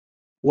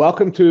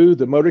Welcome to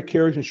the Motor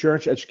Carriers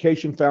Insurance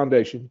Education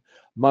Foundation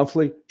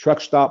monthly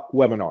truck stop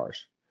webinars.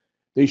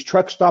 These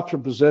truck stops are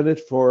presented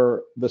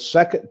for the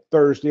second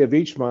Thursday of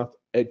each month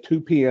at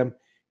 2 p.m.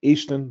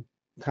 Eastern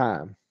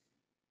Time.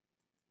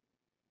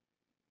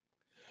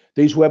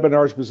 These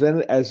webinars are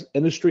presented as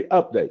industry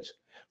updates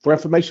for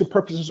information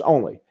purposes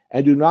only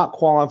and do not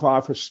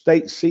qualify for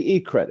state CE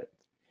credit.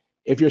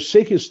 If you're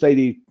seeking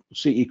state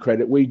CE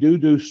credit, we do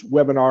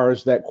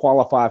webinars that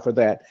qualify for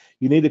that.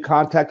 You need to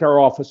contact our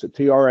office at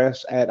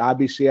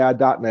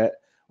trs@ibci.net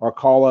or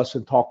call us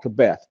and talk to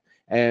Beth,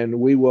 and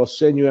we will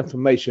send you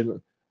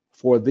information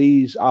for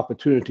these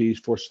opportunities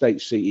for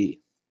state CE.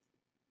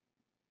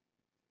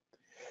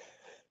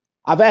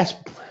 I've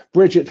asked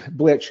Bridgette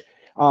Blitch,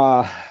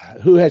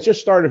 who has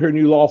just started her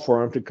new law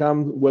firm, to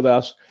come with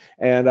us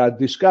and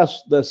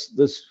discuss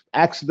this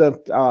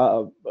accident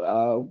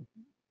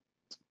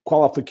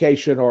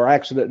qualification or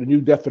accident, the new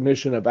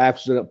definition of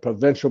accident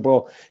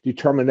preventable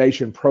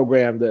determination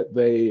program that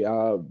the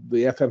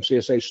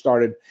FMCSA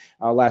started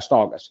last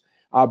August.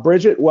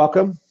 Bridgette,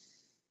 welcome.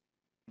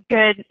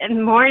 Good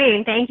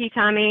morning. Thank you,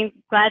 Tommy.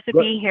 Glad to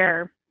be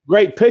here.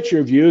 Great picture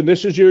of you. And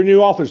this is your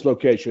new office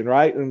location,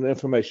 right? And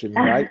information,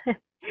 right?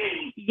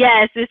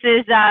 Yes, this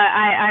is,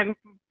 I'm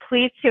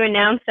pleased to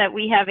announce that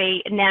we have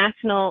a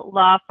national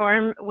law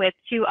firm with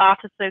 2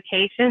 office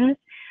locations.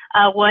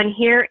 One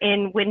here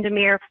in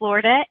Windermere,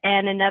 Florida,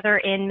 and another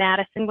in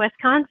Madison,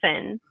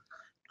 Wisconsin.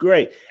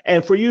 Great.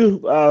 And for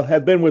you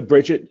have been with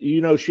Bridgette, you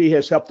know she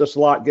has helped us a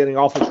lot getting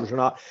officers or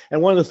not.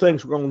 And one of the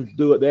things we're going to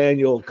do at the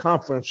annual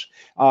conference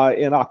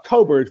in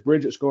October is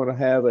Bridgette's going to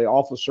have an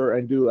officer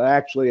and do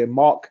actually a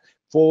mock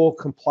full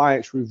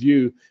compliance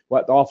review,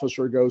 what the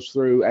officer goes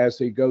through as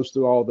he goes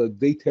through all the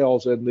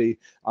details in the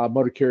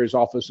motor carriers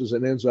offices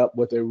and ends up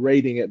with a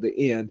rating at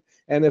the end.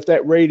 And if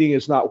that rating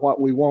is not what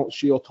we want,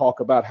 she'll talk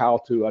about how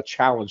to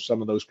challenge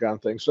some of those kind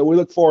of things. So we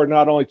look forward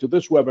not only to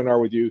this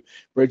webinar with you,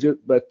 Bridgette,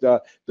 but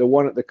the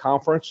one at the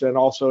conference and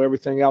also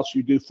everything else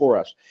you do for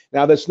us.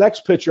 Now, this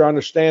next picture, I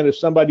understand, is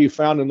somebody you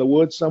found in the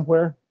woods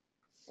somewhere?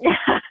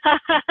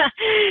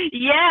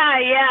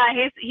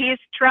 yeah, he's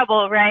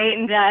trouble, right?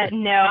 And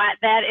no,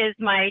 that is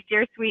my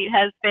dear sweet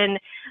husband,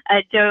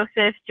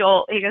 Joseph.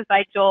 He goes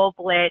by Joel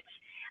Blitch.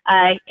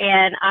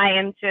 And I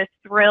am just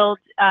thrilled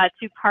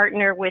to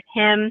partner with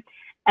him,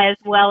 as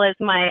well as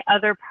my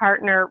other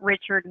partner,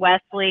 Richard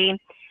Westley.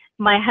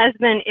 My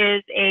husband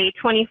is a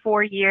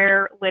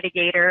 24-year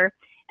litigator,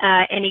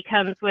 and he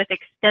comes with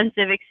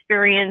extensive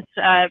experience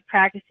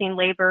practicing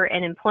labor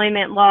and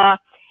employment law,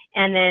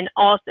 and then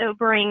also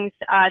brings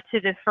to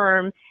the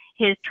firm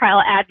his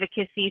trial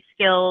advocacy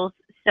skills.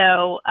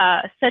 So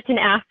such an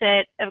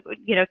asset,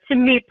 to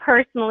me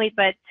personally,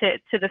 but to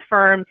the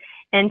firm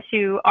and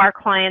to our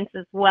clients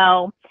as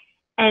well.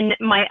 And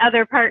my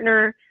other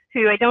partner,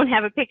 who I don't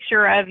have a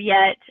picture of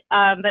yet,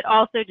 but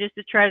also just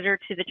a treasure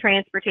to the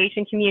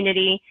transportation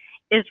community,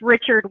 is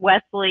Richard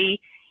Westley.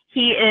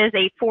 He is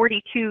a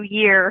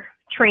 42-year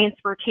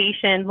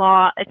transportation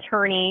law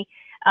attorney.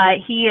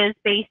 He is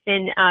based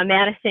in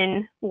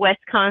Madison,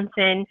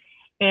 Wisconsin,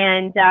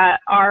 and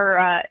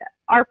our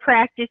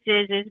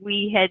practices, as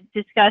we had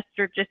discussed,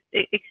 are just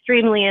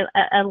extremely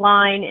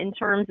aligned in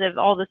terms of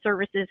all the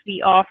services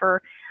we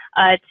offer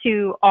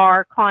to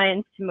our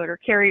clients, to motor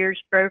carriers,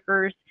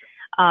 brokers,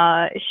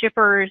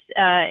 shippers,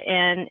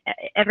 and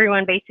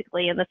everyone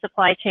basically in the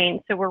supply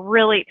chain. So we're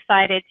really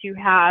excited to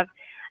have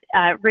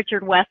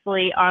Richard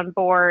Westley on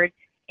board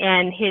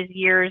and his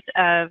years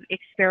of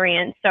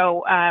experience.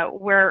 So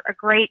we're a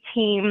great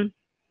team,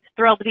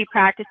 thrilled to be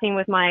practicing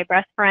with my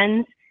best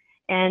friends,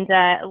 and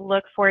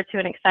look forward to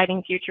an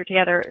exciting future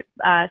together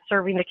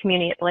serving the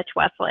community at Blitch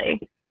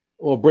Westley.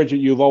 Well, Bridgette,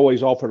 you've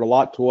always offered a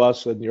lot to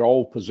us in your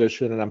old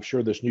position, and I'm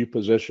sure this new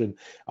position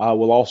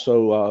will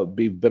also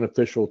be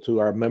beneficial to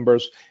our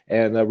members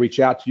and reach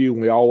out to you.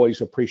 And we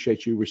always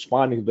appreciate you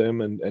responding to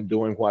them and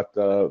doing what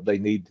they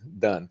need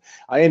done.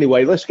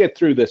 Anyway, let's get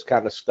through this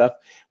kind of stuff.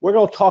 We're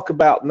going to talk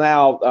about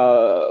now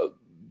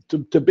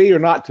to be or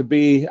not to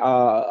be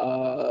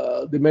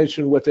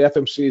dimension with the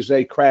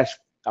FMCSA crash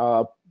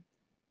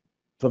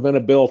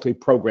preventability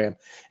program.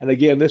 And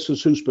again, this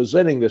is who's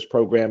presenting this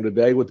program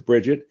today with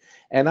Bridgette.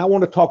 And I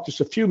want to talk just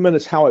a few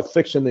minutes how it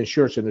fits in the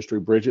insurance industry,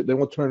 Bridgette, then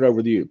we'll turn it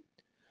over to you.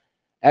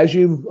 As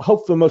you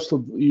hopefully most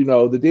of you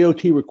know, the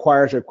DOT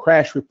requires a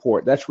crash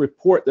report. That's a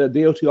report that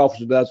the DOT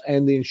officer does,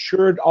 and the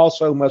insured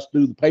also must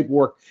do the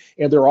paperwork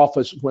in their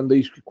office when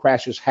these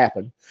crashes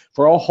happen.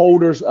 For all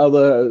holders of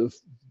the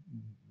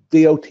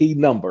DOT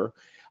number,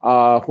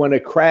 when a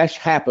crash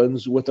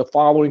happens with the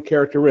following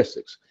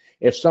characteristics.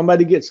 If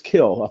somebody gets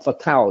killed, a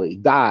fatality,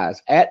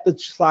 dies at the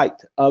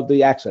site of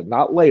the accident,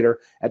 not later,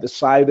 at the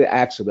site of the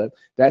accident,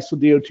 that's the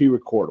DOT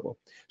recordable.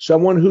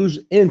 Someone who's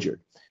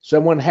injured,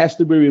 someone has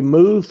to be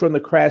removed from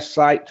the crash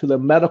site to the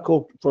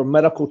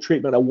medical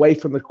treatment away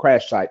from the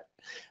crash site.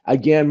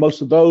 Again,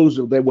 most of those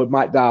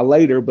might die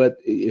later, but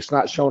it's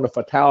not showing a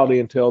fatality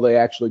until they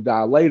actually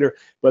die later,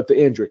 but the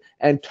injury.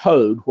 And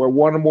towed, where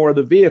one or more of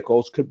the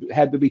vehicles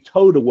had to be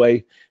towed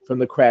away from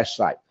the crash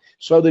site.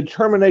 So the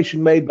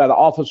determination made by the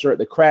officer at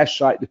the crash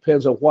site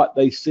depends on what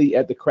they see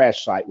at the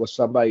crash site. Was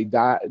somebody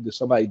die? Did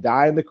somebody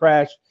die in the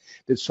crash?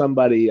 Did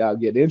somebody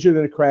get injured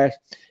in the crash?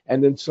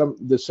 And then some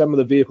of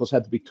the vehicles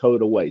had to be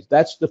towed away.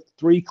 That's the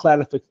three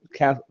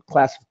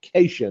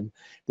classification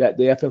that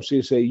the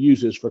FMCSA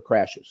uses for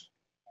crashes.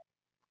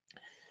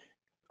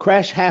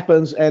 Crash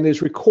happens and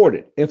is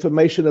recorded.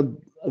 Information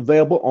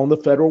available on the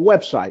federal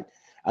website.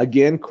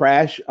 Again,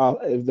 crash,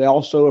 they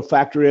also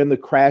factor in the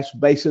crash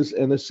basis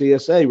in the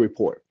CSA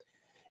report.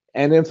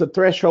 And if the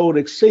threshold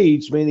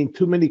exceeds, meaning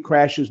too many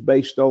crashes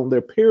based on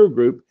their peer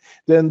group,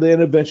 then the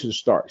intervention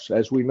starts.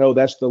 As we know,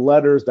 that's the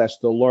letters, that's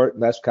the alert,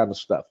 and that's kind of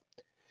stuff.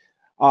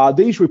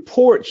 These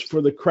reports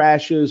for the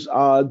crashes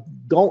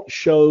don't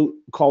show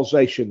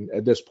causation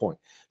at this point.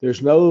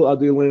 There's no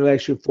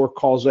delineation for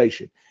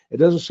causation. It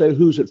doesn't say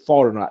who's at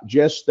fault or not,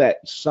 just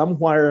that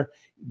somewhere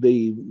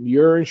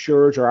your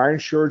insurance or our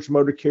insurance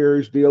motor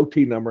carrier's DOT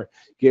number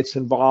gets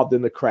involved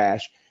in the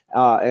crash.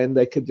 And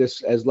they could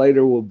just, as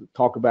later we'll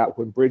talk about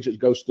when Bridgette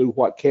goes through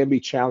what can be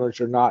challenged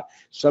or not,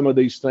 some of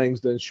these things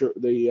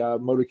the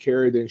motor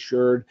carrier, the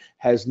insured,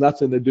 has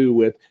nothing to do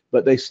with,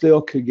 but they still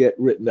could get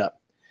written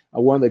up.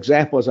 One of the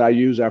examples I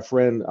use, our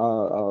friend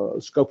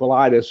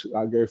Scopolitis,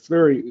 Gary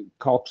Fleury,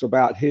 talks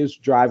about his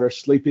driver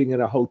sleeping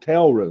in a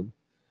hotel room.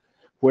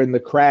 When the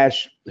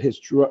crash, his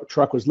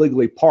truck was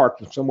legally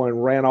parked and someone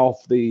ran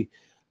off the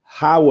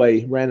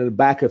highway, ran in the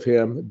back of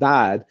him,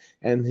 died,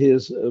 and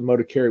his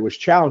motor carrier was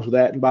challenged with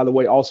that. And by the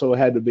way, also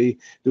had to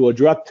do a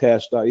drug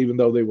test even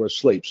though they were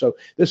asleep. So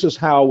this is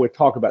how we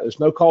talk about it. There's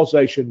no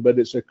causation, but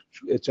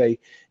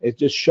it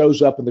just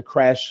shows up in the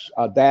crash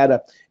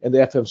data in the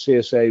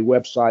FMCSA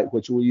website,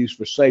 which we use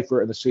for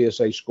SAFER and the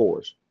CSA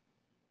scores.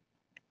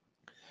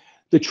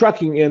 The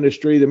trucking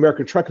industry, the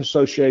American Truck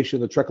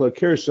Association, the Truckload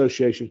Carrier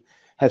Association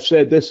have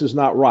said this is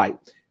not right.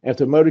 If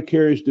the motor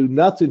carriers do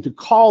nothing to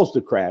cause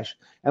the crash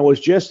and was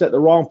just at the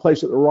wrong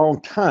place at the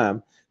wrong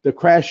time, the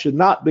crash should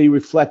not be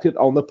reflected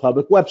on the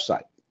public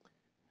website.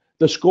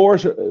 The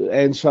scores,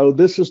 and so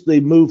this is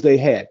the move they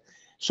had.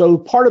 So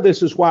part of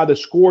this is why the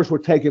scores were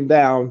taken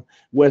down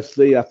with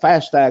the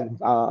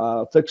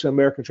FASTAG Fixing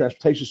American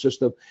Transportation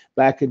System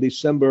back in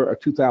December of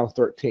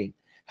 2013.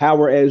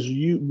 However, as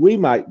we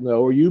might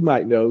know, or you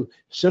might know,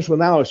 Central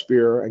Analysis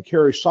Bureau and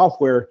carrier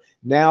software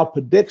now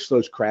predicts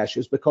those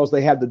crashes because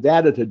they have the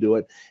data to do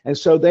it. And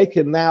so they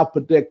can now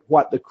predict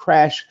what the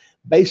crash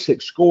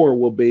basic score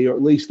will be, or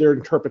at least their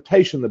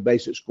interpretation of the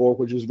basic score,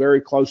 which is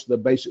very close to the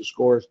basic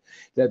scores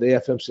that the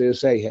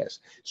FMCSA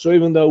has. So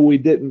even though we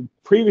didn't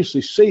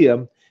previously see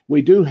them,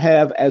 we do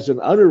have as an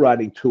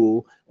underwriting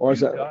tool or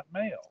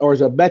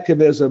as a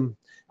mechanism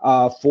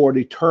for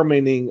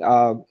determining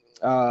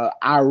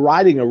our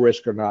writing a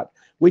risk or not,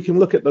 we can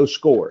look at those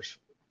scores.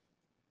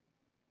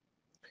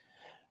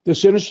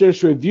 This industry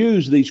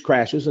reviews these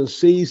crashes and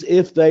sees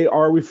if they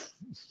are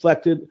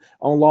reflected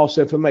on loss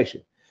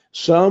information.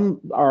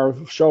 Some are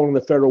shown on the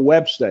federal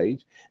web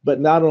stage, but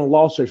not on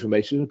loss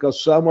information,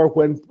 because some are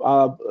when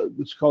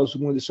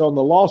it's on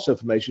the loss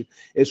information,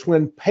 it's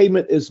when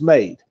payment is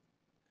made.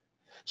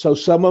 So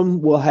some of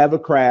them will have a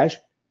crash,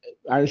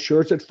 our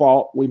insurance at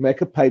fault, we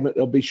make a payment,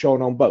 it'll be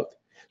shown on both.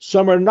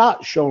 Some are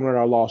not shown on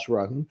our loss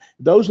run.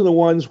 Those are the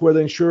ones where the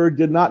insurer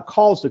did not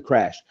cause the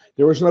crash.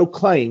 There was no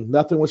claim,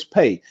 nothing was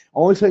paid.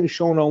 Only thing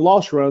shown on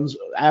loss runs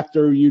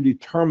after you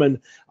determine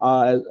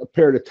a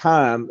period of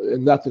time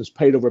and nothing's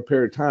paid over a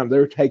period of time,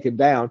 they're taken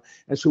down,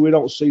 and so we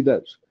don't see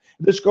those.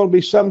 There's going to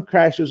be some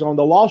crashes on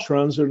the loss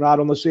runs that are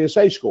not on the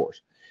CSA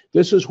scores.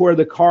 This is where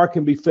the car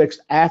can be fixed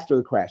after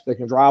the crash. They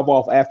can drive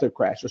off after the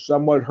crash, or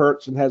someone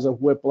hurts and has a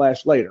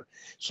whiplash later.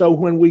 So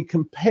when we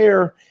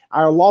compare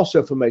our loss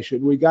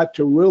information, we got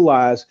to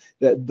realize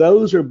that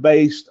those are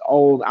based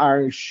on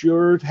our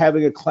insured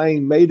having a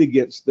claim made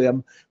against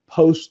them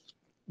post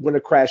when a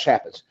crash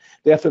happens.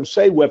 The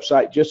FMCSA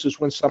website just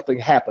is when something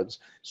happens.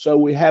 So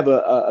we have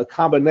a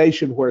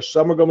combination where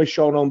some are going to be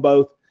shown on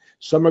both,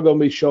 some are going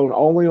to be shown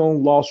only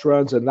on loss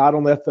runs and not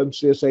on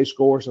FMCSA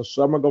scores, and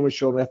some are going to be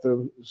shown on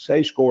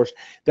FMCSA scores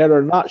that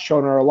are not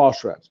shown on our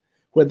loss runs.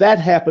 When that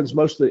happens,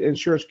 most of the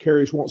insurance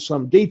carriers want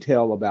some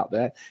detail about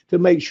that to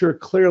make sure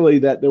clearly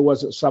that there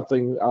wasn't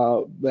something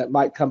that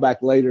might come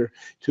back later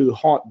to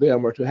haunt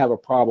them or to have a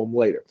problem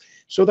later.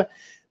 So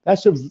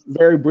that's a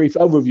very brief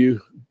overview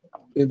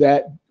in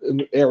that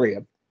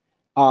area.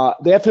 The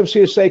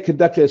FMCSA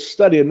conducted a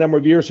study a number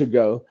of years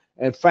ago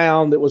and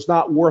found it was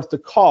not worth the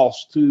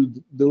cost to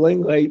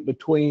delineate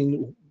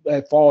between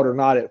at fault or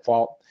not at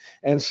fault,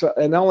 and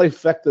only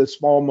affect the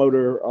small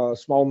number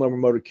of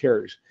motor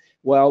carriers.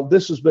 Well,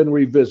 this has been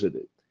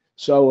revisited.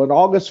 So on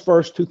August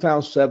 1st,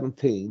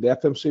 2017, the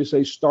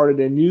FMCSA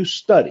started a new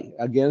study.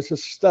 Again, it's a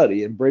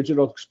study, and Bridgette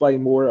will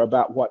explain more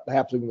about what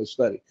happens in the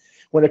study.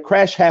 When a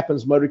crash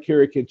happens, motor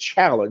carrier can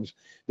challenge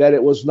that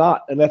it was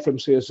not an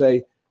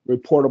FMCSA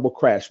reportable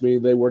crash,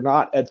 meaning they were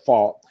not at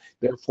fault,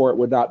 therefore it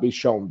would not be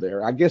shown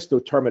there. I guess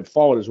the term at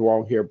fault is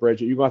wrong here,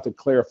 Bridgette. You're going to have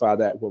to clarify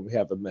that when we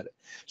have a minute.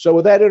 So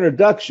with that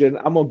introduction,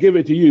 I'm going to give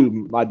it to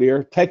you, my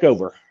dear. Take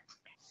over.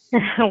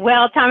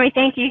 Well, Tommy,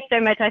 thank you so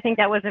much. I think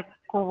that was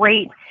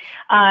great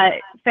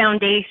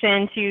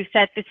foundation to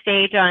set the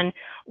stage on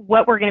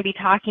what we're going to be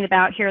talking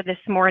about here this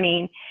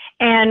morning,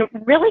 and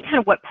really kind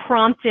of what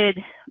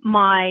prompted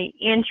my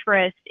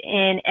interest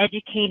in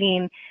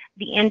educating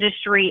the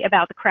industry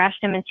about the crash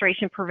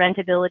demonstration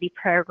preventability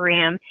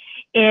program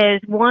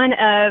is one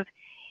of,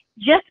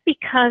 just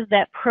because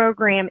that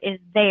program is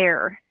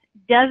there,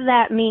 does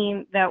that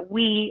mean that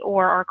we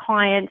or our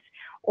clients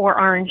or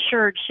our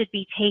insured should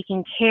be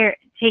taking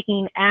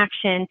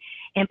action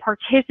and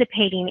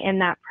participating in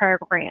that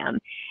program?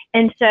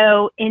 And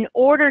so in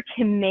order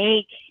to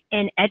make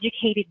an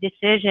educated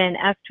decision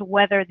as to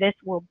whether this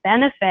will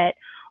benefit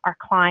our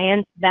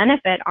clients,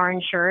 benefit our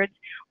insureds,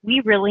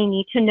 we really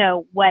need to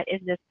know, what is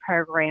this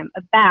program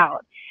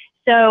about?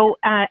 So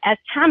as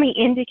Tommy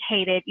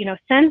indicated,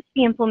 since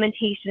the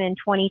implementation in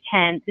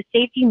 2010, the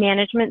safety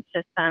management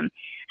system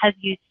has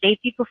used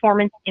safety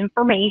performance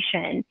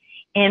information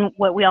in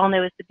what we all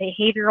know as the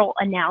behavioral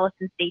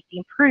analysis safety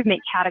improvement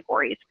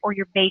categories, or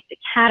your basic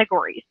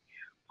categories,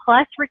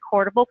 plus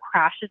recordable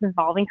crashes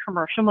involving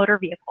commercial motor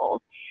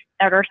vehicles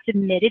that are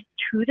submitted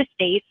to the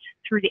states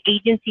through the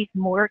agency's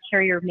motor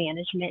carrier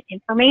management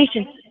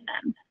information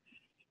system.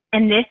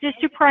 And this is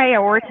to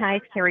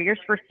prioritize carriers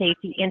for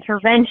safety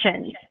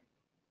interventions.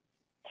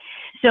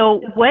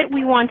 So what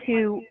we want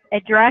to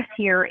address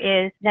here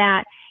is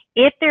that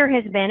if there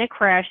has been a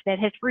crash that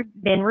has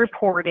been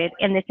reported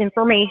and this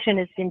information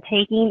has been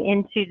taken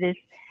into this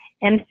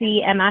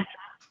MCIEF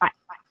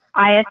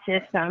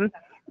system,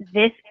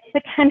 this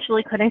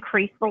potentially could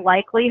increase the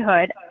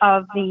likelihood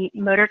of the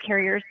motor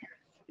carriers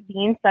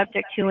being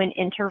subject to an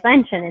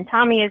intervention. And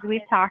Tommy, as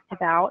we've talked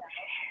about,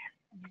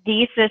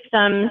 these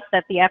systems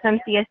that the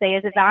FMCSA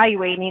is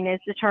evaluating is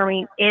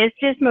determining, is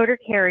this motor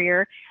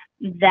carrier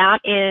that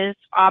is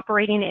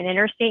operating in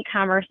interstate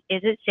commerce,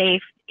 is it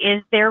safe?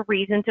 Is there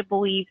reason to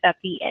believe that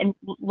the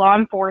law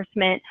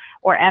enforcement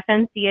or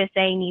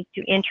FMCSA needs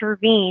to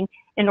intervene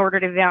in order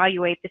to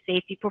evaluate the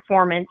safety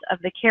performance of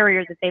the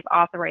carriers that they've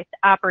authorized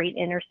to operate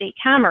interstate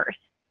commerce?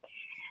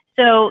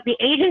 So the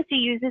agency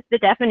uses the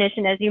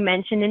definition, as you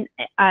mentioned,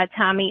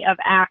 Tommy, of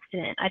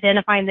accident,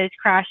 identifying those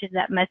crashes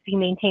that must be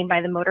maintained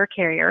by the motor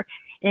carrier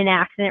in an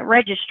accident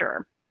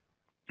register.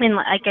 And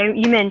like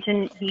you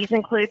mentioned, these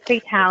include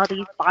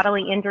fatalities,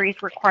 bodily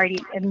injuries requiring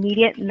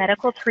immediate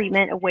medical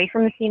treatment away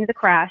from the scene of the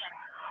crash,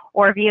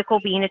 or a vehicle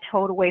being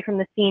towed away from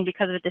the scene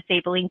because of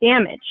disabling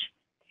damage.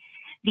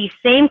 These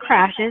same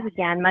crashes,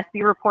 again, must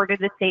be reported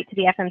to the state to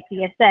the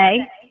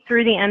FMCSA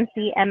through the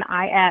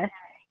MCIEF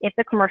if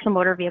the commercial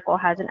motor vehicle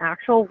has an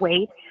actual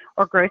weight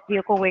or gross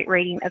vehicle weight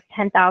rating of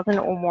 10,000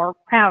 or more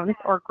pounds,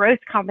 or gross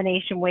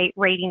combination weight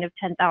rating of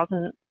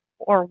 10,000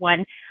 or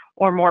 1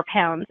 or more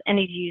pounds, and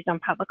is used on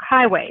public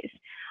highways.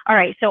 All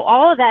right, so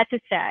all of that to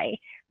say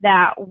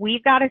that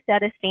we've got a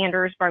set of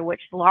standards by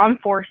which law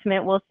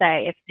enforcement will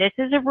say, if this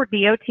is a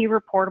DOT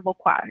reportable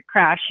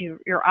crash,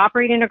 you're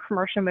operating a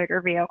commercial motor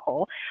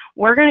vehicle,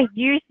 we're going to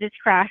use this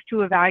crash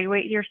to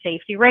evaluate your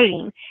safety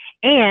rating.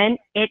 And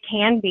it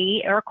can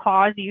be or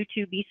cause you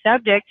to be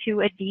subject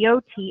to a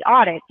DOT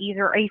audit,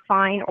 either a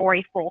fine or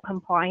a full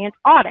compliance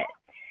audit.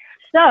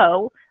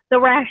 So the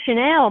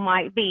rationale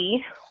might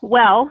be,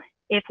 well,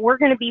 if we're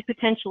going to be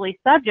potentially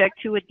subject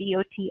to a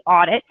DOT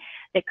audit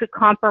that could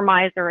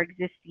compromise our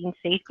existing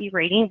safety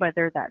rating,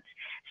 whether that's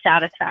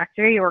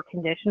satisfactory or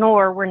conditional,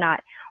 or we're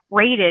not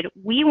rated,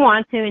 we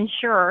want to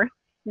ensure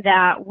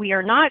that we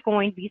are not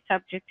going to be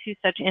subject to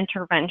such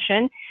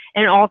intervention,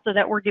 and also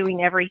that we're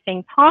doing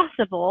everything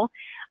possible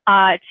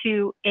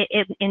to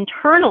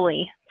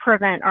internally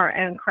prevent our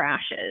own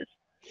crashes.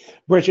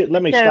 Bridgette,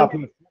 let me stop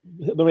you.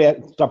 Let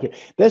me stop you.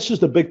 This is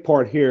the big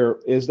part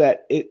here, is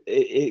that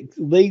it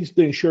leads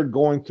the insured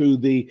going through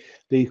the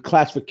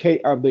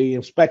classification of the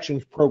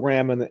inspections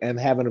program and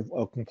having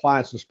a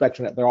compliance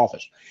inspection at their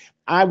office.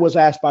 I was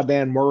asked by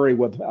Dan Murray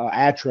with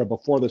ATRA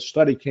before the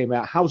study came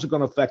out, how is it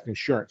going to affect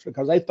insurance?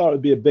 Because they thought it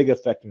would be a big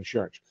effect on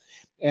insurance.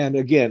 And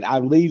again, I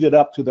leave it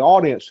up to the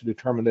audience to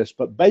determine this,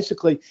 but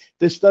basically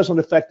this doesn't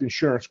affect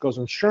insurance, because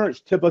insurance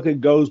typically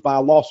goes by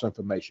loss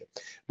information.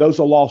 Those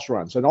are loss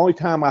runs. And the only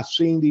time I've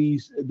seen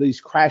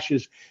these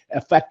crashes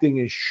affecting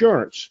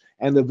insurance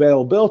and the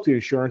availability of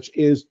insurance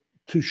is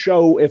to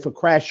show, if a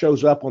crash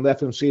shows up on the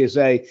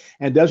FMCSA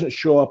and doesn't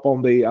show up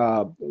on the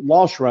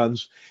loss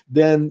runs,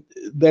 then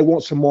they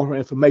want some more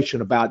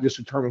information about it, just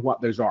to determine what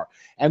those are.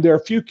 And there are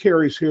a few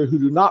carriers here who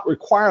do not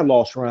require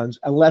loss runs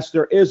unless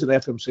there is an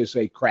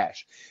FMCSA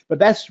crash. But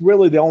that's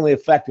really the only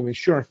effect of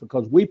insurance,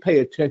 because we pay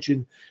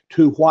attention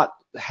to what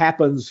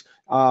happens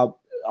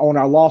on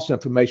our loss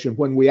information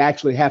when we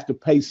actually have to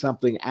pay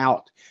something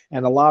out.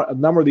 And a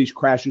number of these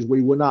crashes,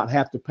 we would not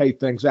have to pay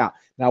things out.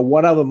 Now,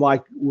 one of them,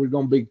 like we're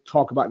going to be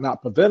talking about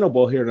not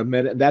preventable here in a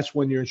minute, and that's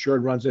when your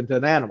insured runs into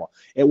an animal.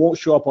 It won't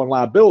show up on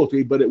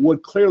liability, but it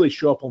would clearly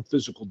show up on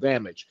physical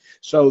damage.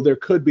 So there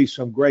could be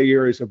some gray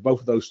areas of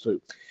both of those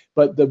two.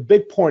 But the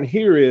big point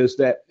here is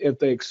that if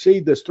they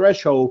exceed this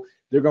threshold,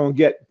 they're going to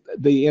get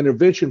the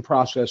intervention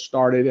process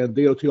started, and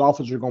DOT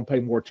officers are going to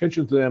pay more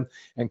attention to them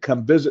and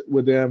come visit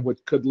with them,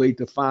 which could lead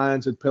to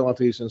fines and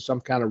penalties and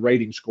some kind of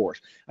rating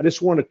scores. I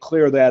just want to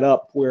clear that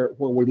up where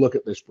we look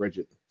at this,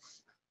 Bridgette.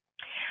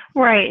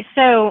 Right.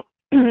 So,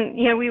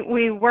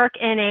 we work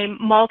in a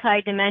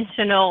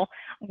multi-dimensional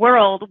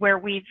world where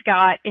we've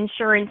got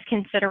insurance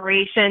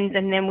considerations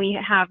and then we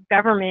have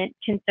government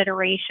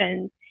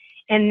considerations.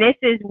 And this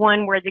is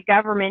one where the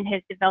government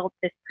has developed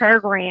this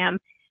program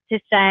to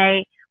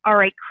say, all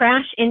right,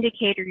 crash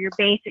indicator, your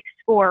basic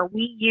score,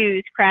 we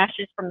use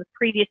crashes from the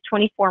previous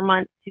 24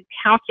 months to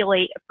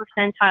calculate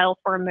a percentile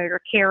for a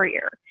motor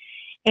carrier.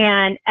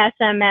 And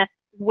SMS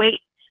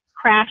weights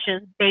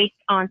crashes based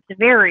on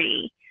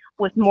severity,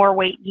 with more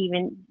weight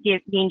being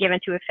given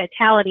to a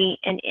fatality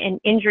and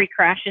injury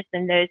crashes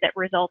than those that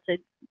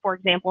resulted, for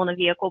example, in a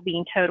vehicle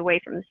being towed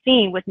away from the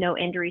scene with no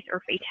injuries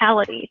or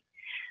fatalities.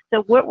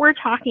 So what we're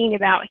talking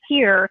about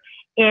here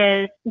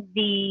is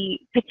the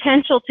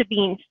potential to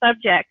being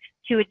subject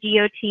to a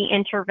DOT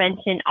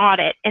intervention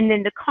audit and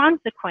then the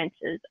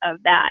consequences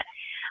of that.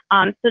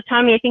 So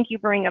Tommy, I think you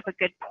bring up a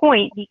good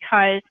point,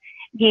 because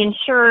the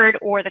insured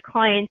or the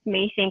clients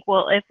may think,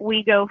 well, if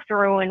we go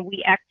through and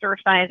we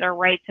exercise our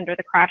rights under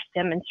the crash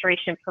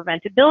demonstration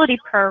preventability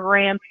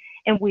program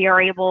and we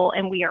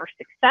are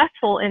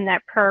successful in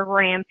that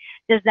program,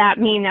 does that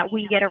mean that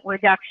we get a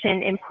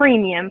reduction in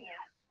premium,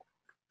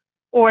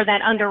 or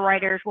that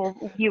underwriters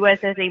will view us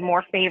as a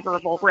more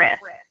favorable risk?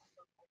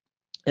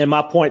 And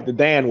my point to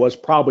Dan was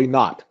probably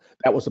not.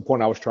 That was the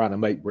point I was trying to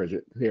make,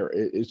 Bridgette, here.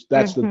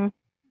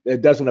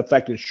 It doesn't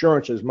affect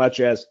insurance as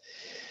much as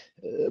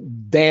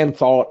Dan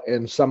thought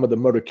and some of the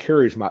motor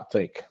carriers might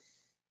think.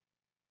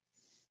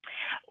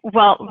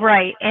 Well,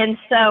 right. And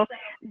so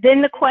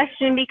then the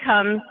question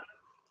becomes,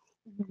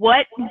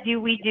 what do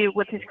we do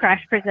with this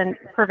crash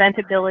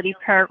preventability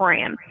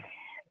program?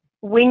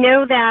 We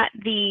know that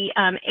the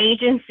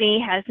agency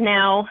has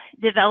now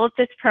developed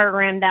this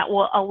program that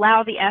will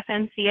allow the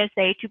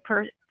FMCSA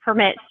to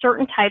permit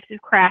certain types of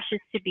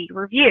crashes to be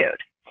reviewed.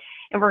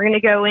 And we're going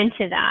to go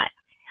into that.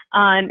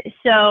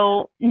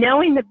 So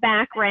knowing the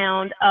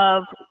background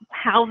of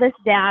how this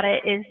data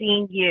is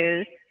being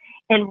used,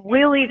 and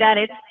really that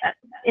it's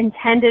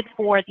intended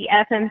for the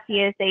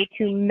FMCSA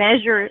to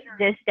measure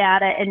this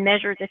data and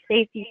measure the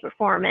safety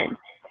performance,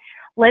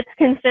 let's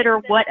consider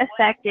what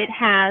effect it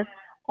has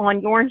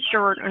on your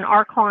insured and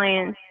our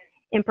clients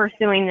in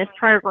pursuing this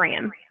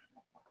program.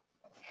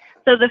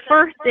 So the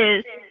first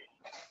is,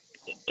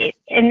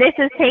 and this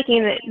is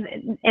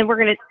and we're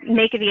going to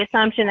make the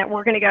assumption that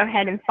we're going to go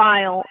ahead and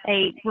file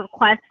a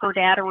request for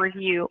data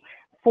review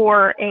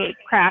for a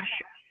crash.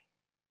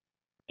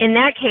 In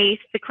that case,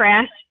 the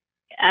crash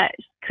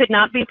could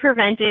not be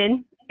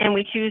prevented, and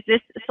we choose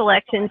this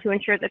selection to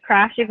ensure the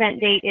crash event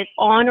date is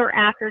on or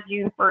after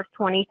June 1st,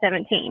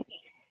 2017.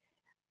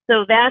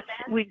 So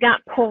we've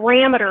got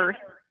parameters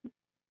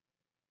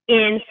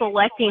in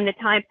selecting the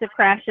types of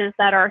crashes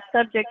that are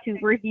subject to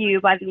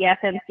review by the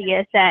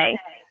FMCSA.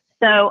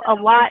 So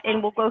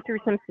and we'll go through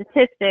some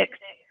statistics,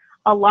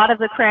 a lot of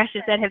the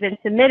crashes that have been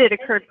submitted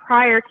occurred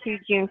prior to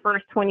June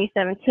 1st,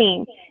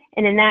 2017.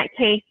 And in that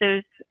case,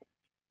 those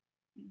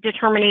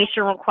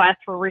determination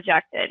requests were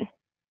rejected.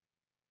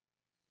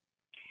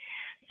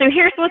 So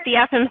here's what the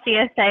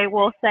FMCSA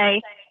will say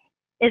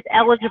is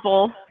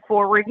eligible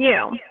for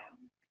review.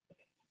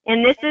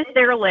 And this is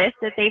their list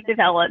that they've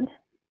developed.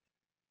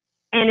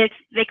 And it's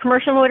the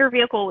commercial motor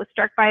vehicle was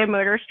struck by a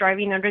motorist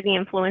driving under the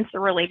influence of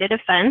a related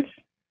offense.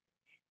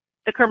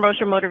 The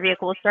commercial motor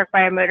vehicle was struck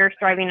by a motorist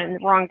driving in the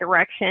wrong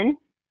direction.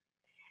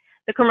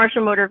 The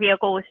commercial motor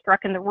vehicle was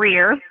struck in the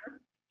rear.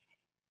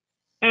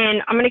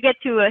 And I'm going to get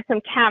to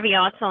some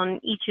caveats on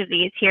each of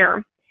these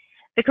here.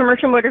 The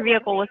commercial motor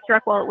vehicle was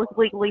struck while it was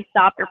legally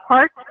stopped or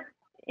parked,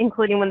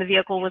 including when the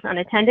vehicle was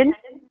unattended.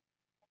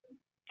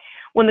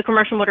 When the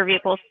commercial motor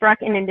vehicle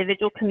struck an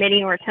individual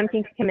committing or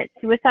attempting to commit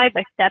suicide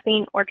by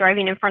stepping or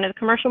driving in front of the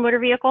commercial motor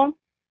vehicle.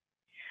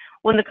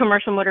 When the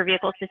commercial motor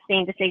vehicle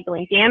sustained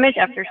disabling damage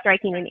after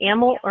striking an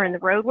animal or in the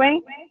roadway.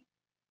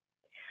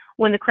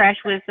 When the crash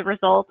was the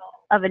result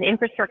of an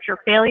infrastructure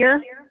failure,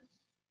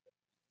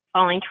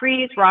 falling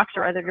trees, rocks,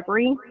 or other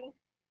debris.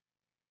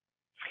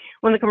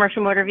 When the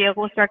commercial motor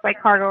vehicle was struck by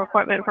cargo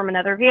equipment from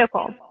another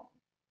vehicle.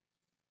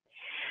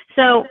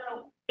 So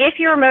if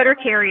you're a motor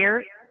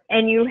carrier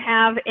and you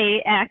have an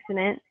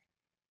accident,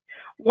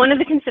 one of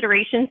the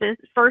considerations is,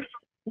 first,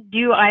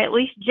 do I at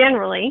least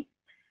generally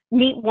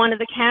meet one of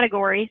the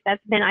categories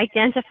that's been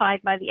identified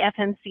by the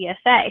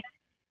FMCSA?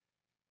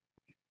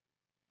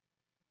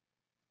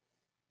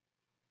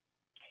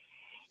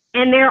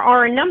 And there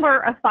are a number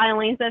of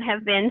filings that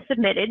have been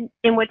submitted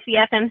in which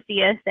the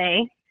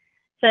FMCSA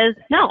says,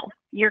 no,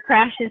 your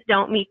crashes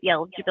don't meet the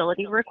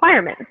eligibility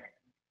requirements.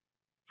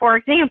 For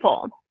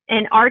example,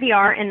 an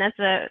RDR, and that's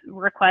a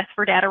request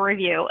for data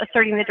review,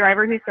 asserting the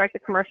driver who struck the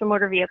commercial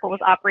motor vehicle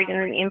was operating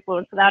under the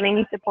influence without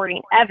any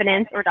supporting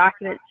evidence or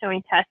documents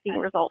showing testing,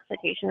 results,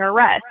 citation, or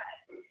arrest.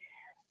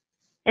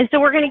 And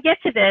so we're going to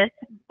get to this,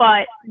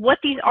 but what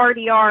these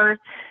RDR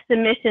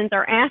submissions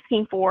are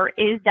asking for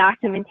is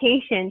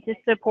documentation to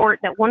support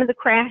that one of the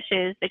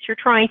crashes that you're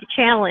trying to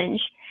challenge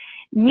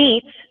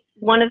meets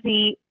one of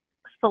the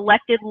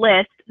selected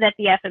lists that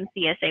the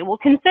FMCSA will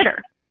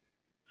consider.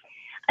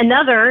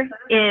 Another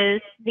is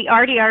the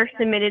RDR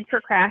submitted for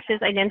crashes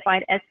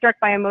identified as struck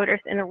by a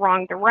motorist in the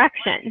wrong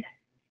direction,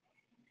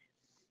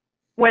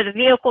 where the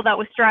vehicle that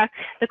was struck,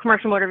 the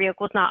commercial motor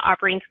vehicle, is not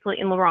operating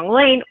completely in the wrong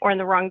lane or in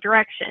the wrong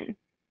direction.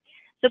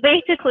 So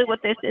basically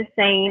what this is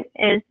saying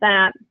is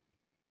that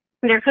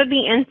there could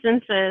be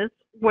instances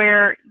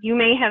where you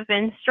may have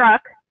been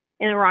struck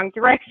in the wrong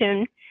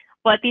direction,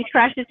 but these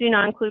crashes do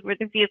not include where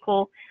the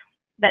vehicle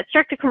that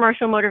struck the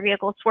commercial motor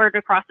vehicle swerved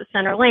across the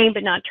center lane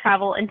but not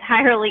travel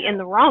entirely in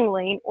the wrong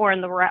lane or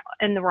in the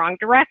wrong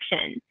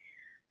direction.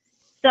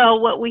 So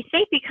what we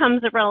think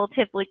becomes a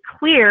relatively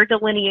clear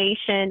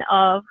delineation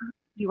of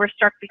you were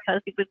struck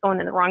because he was going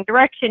in the wrong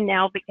direction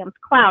now becomes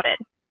clouded.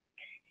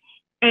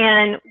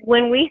 And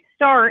when we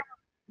start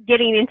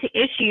getting into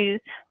issues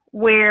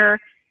where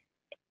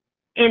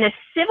in a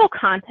civil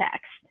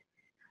context,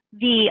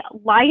 the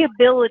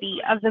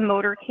liability of the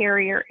motor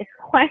carrier is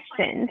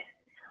questioned,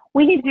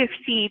 we need to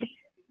proceed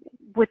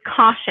with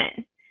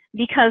caution,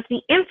 because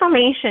the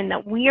information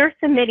that we are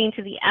submitting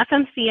to the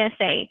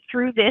FMCSA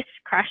through this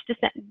crash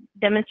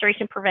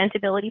demonstration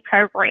preventability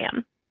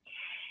program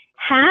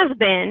has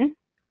been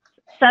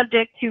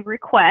subject to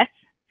requests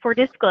for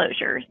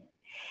disclosures.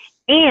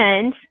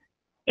 And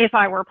if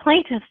I were a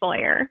plaintiff's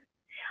lawyer,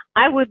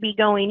 I would be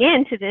going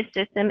into this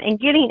system and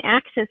getting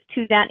access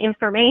to that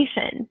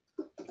information.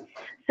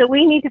 So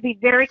we need to be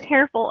very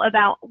careful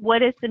about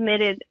what is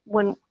submitted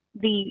when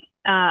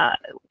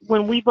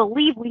we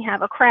believe we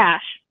have a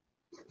crash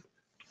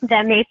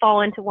that may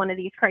fall into one of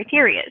these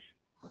criteria.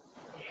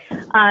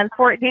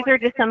 These are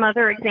just some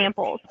other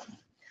examples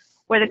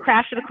where the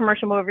crash of the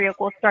commercial motor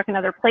vehicle struck in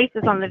other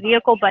places on the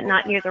vehicle but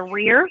not near the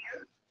rear.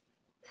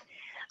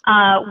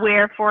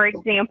 Where, for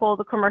example,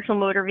 the commercial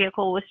motor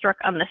vehicle was struck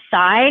on the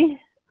side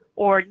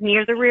or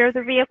near the rear of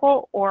the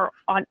vehicle or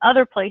on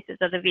other places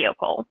of the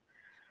vehicle.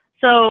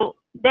 So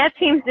that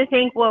seems to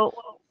think, well,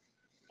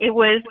 it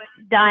was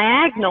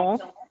diagonal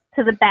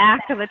to the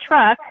back of a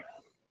truck.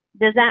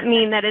 Does that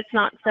mean that it's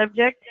not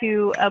subject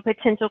to a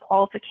potential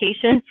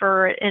qualification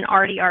for an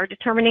RDR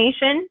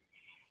determination?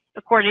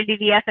 According to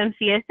the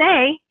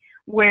FMCSA,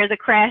 where the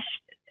crash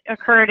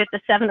occurred at the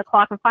 7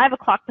 o'clock and 5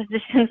 o'clock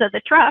positions of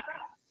the truck,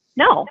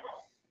 no.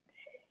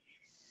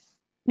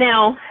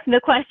 Now,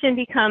 the question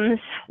becomes,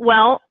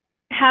 well,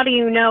 how do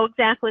you know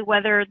exactly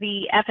whether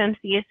the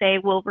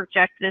FMCSA will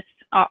reject this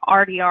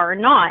RDR or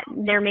not?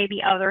 There may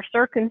be other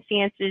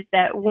circumstances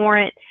that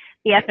warrant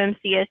the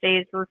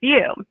FMCSA's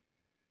review.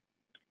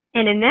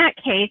 And in that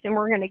case, and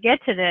we're going to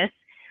get to this,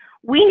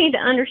 we need to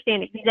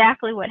understand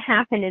exactly what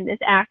happened in this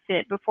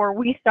accident before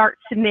we start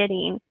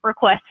submitting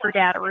requests for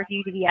data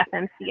review to the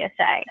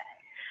FMCSA.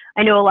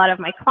 I know a lot of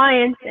my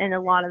clients and a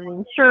lot of the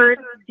insured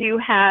do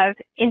have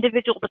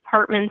individual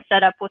departments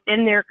set up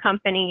within their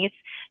companies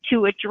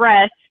to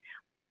address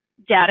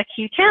data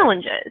queue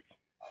challenges.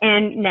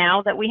 And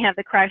now that we have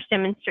the crash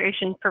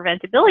demonstration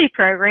preventability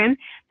program,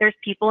 there's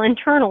people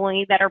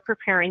internally that are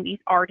preparing these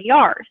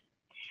RDRs.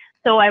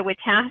 So I would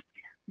task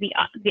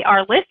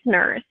our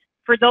listeners,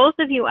 for those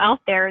of you out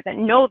there that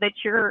know that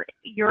your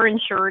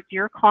insured,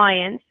 your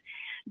clients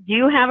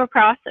do have a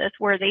process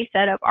where they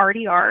set up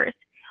RDRs,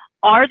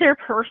 are there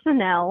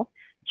personnel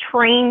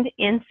trained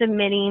in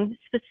submitting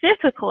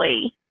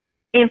specifically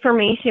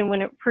information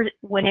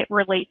when it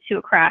relates to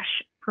a crash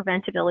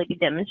preventability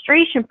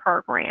demonstration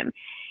program?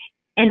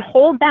 And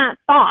hold that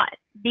thought,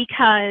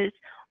 because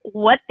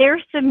what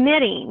they're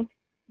submitting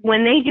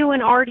when they do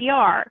an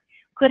RDR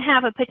could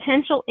have a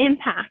potential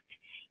impact,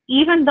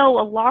 even though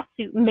a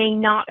lawsuit may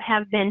not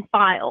have been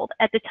filed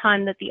at the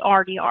time that the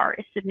RDR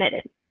is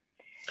submitted.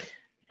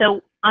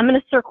 So I'm going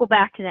to circle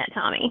back to that,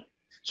 Tommy.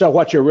 So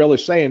what you're really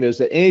saying is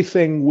that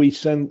anything we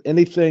send,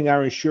 anything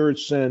our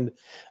insureds send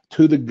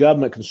to the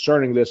government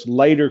concerning this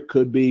later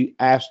could be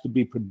asked to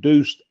be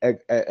produced at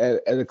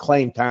a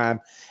claim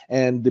time,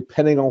 and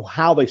depending on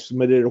how they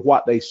submitted it or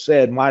what they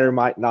said, might or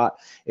might not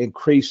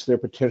increase their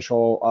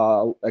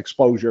potential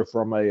exposure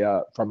for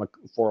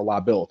a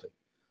liability.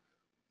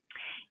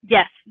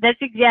 Yes, that's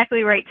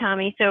exactly right,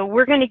 Tommy. So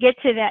we're going to get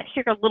to that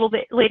here a little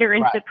bit later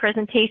into the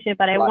presentation,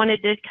 but I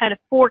wanted to kind of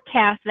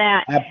forecast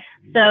that.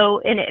 So,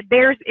 and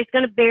it's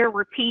going to bear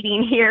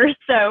repeating here.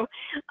 So,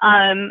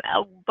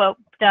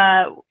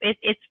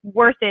 it's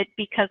worth it,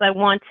 because I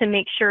want to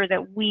make sure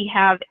that we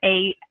have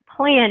a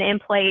plan in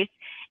place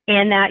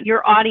and that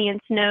your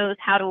audience knows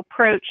how to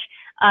approach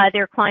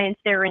their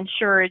clients, their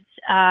insureds,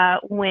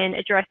 when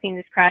addressing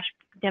this crash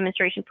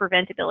demonstration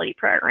preventability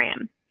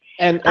program.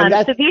 And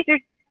so these are.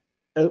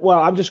 Well,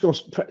 I'm just going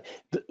to,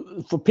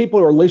 for people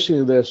who are listening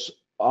to this,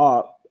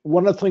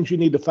 one of the things you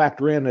need to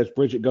factor in as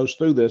Bridgette goes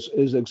through this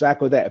is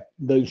exactly that.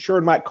 The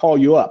insured might call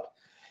you up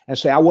and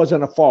say, I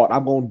wasn't at fault,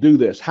 I'm going to do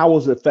this. How will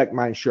it affect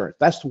my insurance?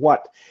 That's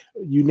what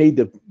you need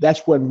to,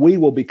 that's when we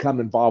will become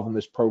involved in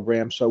this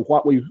program. So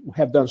what we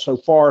have done so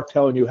far,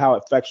 telling you how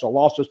it affects our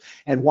losses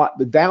and what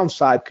the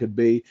downside could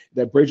be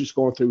that Bridgette's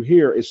going through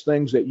here, is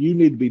things that you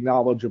need to be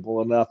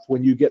knowledgeable enough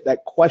when you get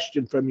that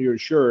question from your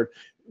insured,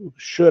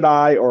 should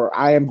I, or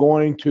I am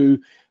going to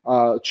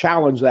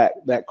challenge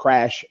that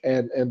crash,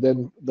 and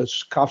then the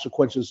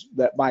consequences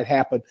that might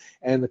happen.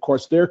 And of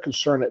course, their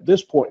concern at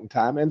this point in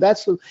time, and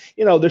that's,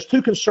 there's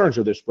two concerns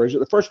with this, Bridgette.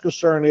 The first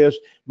concern is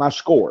my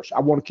scores. I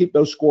want to keep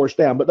those scores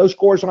down, but those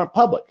scores aren't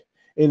public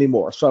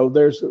anymore. So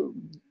there's a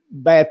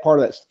bad part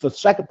of that. The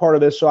second part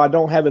of this, so I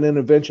don't have an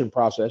intervention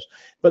process.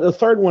 But the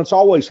third one's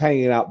always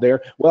hanging out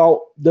there.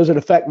 Well, does it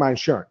affect my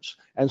insurance?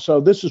 And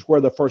so this is where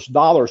the first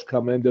dollars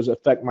come in. Does it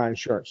affect my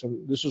insurance?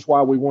 And this is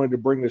why we wanted to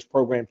bring this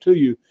program to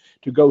you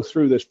to go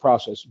through this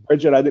process.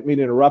 Bridgette, I didn't mean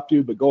to interrupt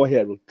you, but go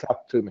ahead.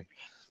 Talk to me.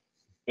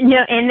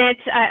 And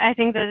I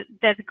think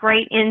that's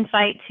great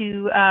insight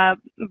to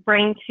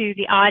bring to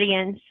the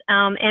audience.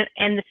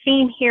 And the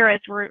theme here,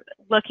 as we're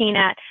looking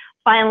at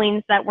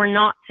filings that were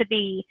not to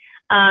be,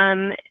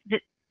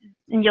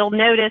 you'll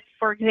notice,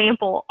 for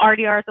example,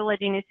 RDRs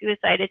alleging a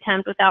suicide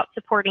attempt without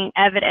supporting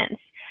evidence.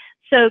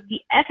 So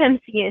the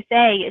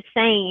FMCSA is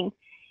saying,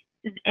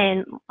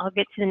 and I'll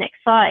get to the next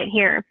slide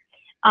here.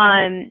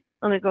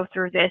 Let me go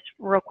through this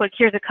real quick.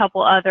 Here's a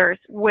couple others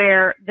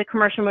where the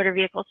commercial motor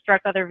vehicle struck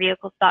other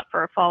vehicles, stopped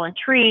for a fallen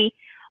tree,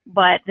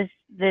 but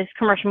this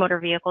commercial motor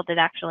vehicle did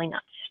actually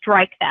not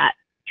strike that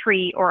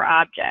tree or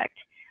object.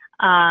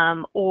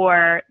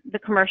 Or the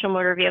commercial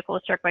motor vehicle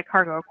was struck by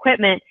cargo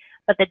equipment,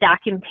 but the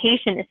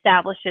documentation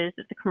establishes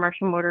that the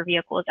commercial motor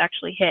vehicle was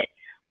actually hit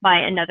by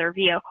another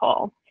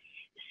vehicle.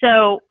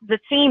 So the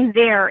theme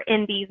there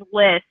in these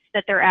lists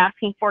that they're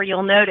asking for,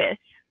 you'll notice,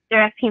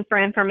 they're asking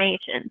for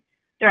information.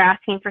 They're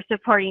asking for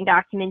supporting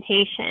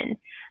documentation.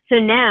 So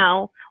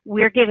now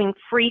we're giving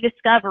free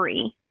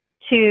discovery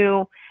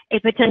to a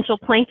potential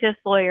plaintiff's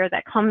lawyer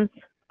that comes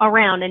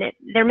around. And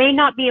there may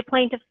not be a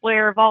plaintiff's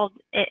lawyer involved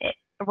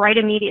right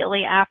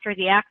immediately after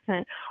the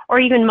accident or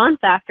even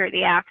months after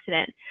the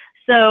accident.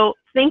 So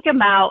think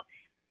about,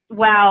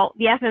 while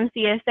the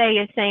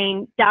FMCSA is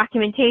saying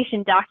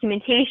documentation,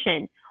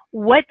 documentation,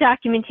 what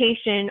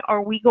documentation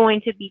are we going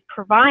to be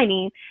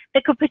providing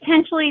that could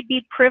potentially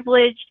be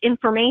privileged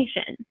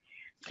information?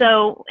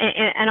 So,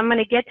 and I'm going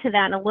to get to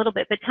that in a little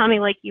bit, but Tommy,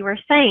 like you were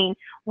saying,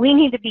 we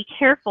need to be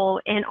careful,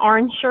 and our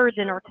insureds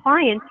and our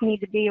clients need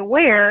to be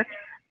aware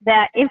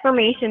that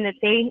information that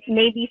they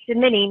may be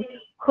submitting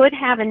could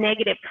have a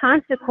negative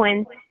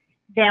consequence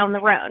down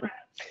the road.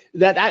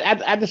 That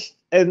I just,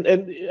 and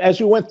as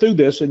you went through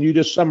this, and you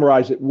just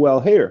summarized it well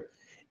here,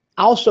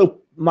 also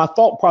my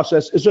thought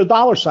process is a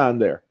dollar sign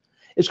there.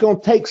 It's going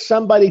to take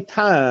somebody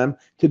time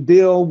to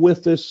deal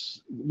with this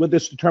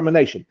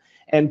determination.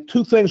 And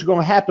two things are going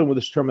to happen with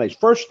this determination.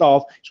 First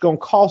off, it's going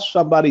to cost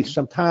somebody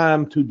some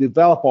time to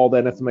develop all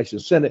that information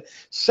and send it.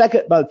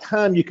 Second, by the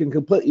time you can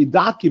completely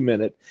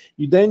document it,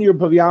 you're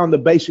beyond the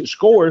basic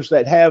scores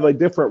that have a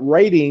different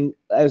rating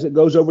as it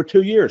goes over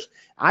 2 years.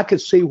 I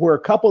could see where a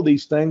couple of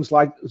these things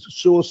like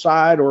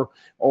suicide or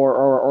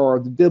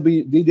the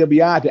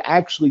DWI, to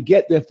actually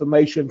get the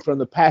information from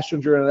the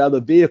passenger in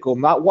another vehicle,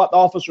 not what the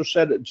officer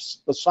said at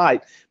the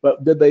site,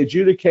 but did they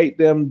adjudicate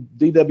them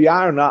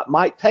DWI or not,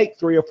 might take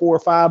 3 or 4 or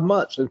 5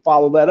 months and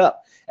follow that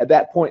up. At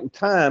that point in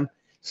time,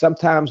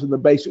 sometimes in the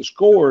basic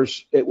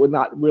scores, it would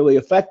not really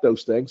affect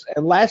those things.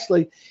 And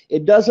lastly,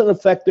 it doesn't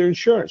affect their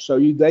insurance. So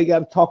they got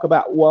to talk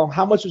about, well,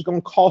 how much is going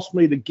to cost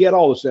me to get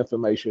all this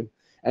information?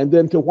 And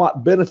then to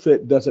what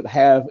benefit does it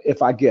have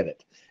if I get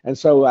it? And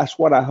so that's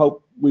what I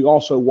hope we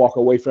also walk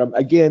away from.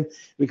 Again,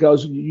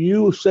 because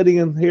you sitting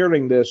and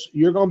hearing this,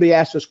 you're going to be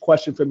asked this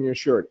question from your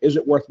insured. Is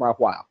it worth my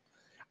while?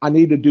 I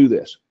need to do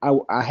this.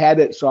 I had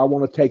it, so I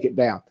want to take it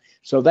down.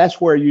 So that's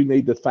where you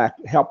need to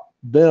help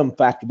them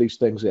factor these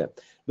things in.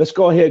 Let's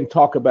go ahead and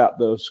talk about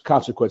those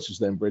consequences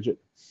then, Bridgette.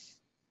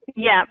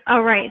 Yeah,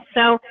 all right.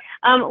 So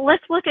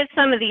let's look at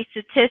some of these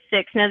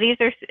statistics. Now, these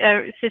are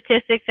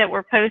statistics that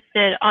were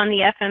posted on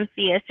the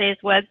FMCSA's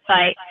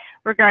website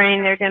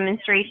regarding their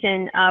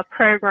demonstration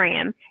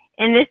program.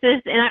 And this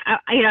is, and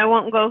I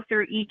won't go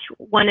through each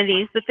one of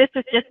these, but this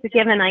is just to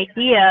give an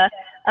idea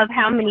of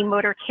how many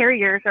motor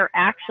carriers are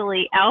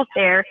actually out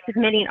there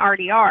submitting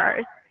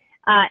RDRs.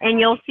 And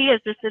you'll see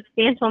it's a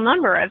substantial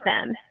number of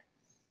them.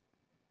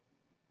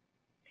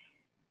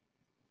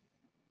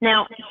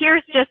 Now,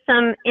 here's just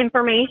some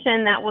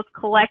information that was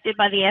collected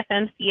by the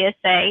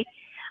FMCSA,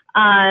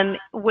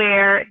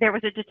 where there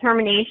was a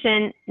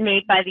determination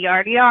made by the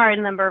RDR,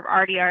 a number of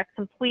RDRs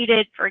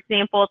completed, for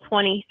example,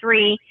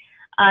 23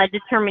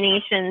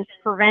 determinations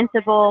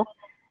preventable.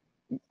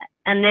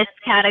 And this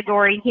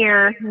category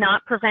here,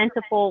 not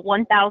preventable,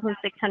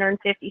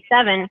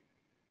 1,657.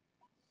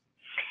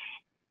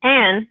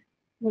 And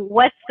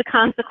what's the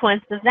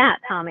consequence of that,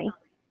 Tommy?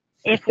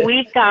 If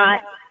we've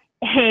got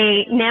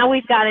now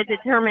we've got a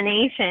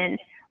determination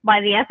by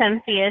the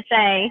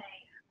FMCSA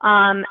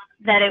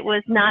that it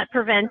was not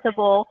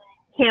preventable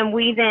can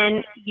we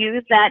then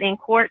use that in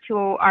court to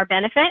our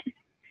benefit?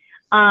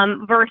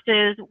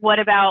 Versus what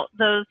about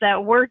those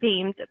that were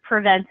deemed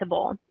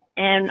preventable?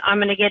 And I'm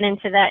going to get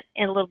into that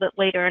in a little bit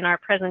later in our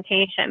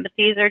presentation, but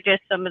these are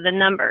just some of the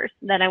numbers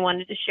that I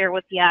wanted to share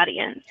with the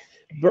audience.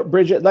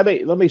 Bridgette,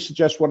 let me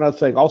suggest one other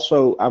thing.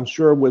 Also, I'm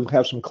sure we'll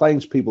have some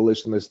claims people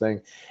listening to this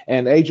thing,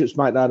 and agents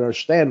might not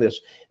understand this.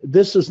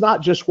 This is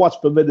not just what's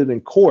permitted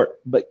in court,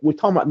 but we're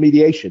talking about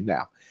mediation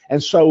now.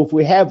 And so if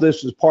we have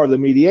this as part of the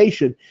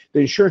mediation,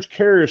 the insurance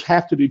carriers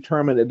have to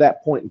determine at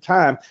that point in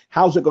time,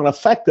 how's it going to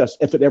affect us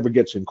if it ever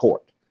gets in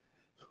court,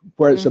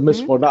 where it's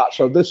admissible or not.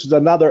 So this is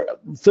another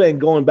thing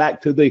going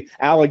back to the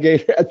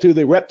alligator, to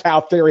the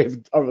reptile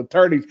theory of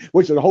attorneys,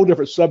 which is a whole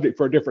different subject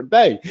for a different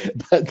day,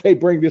 but they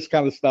bring this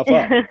kind of stuff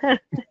up.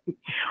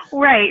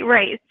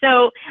 Right.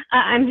 So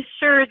I'm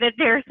sure that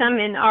there are some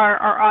in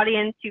our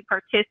audience who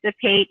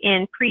participate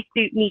in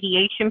pre-suit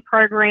mediation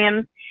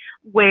programs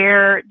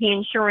where the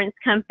insurance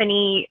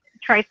company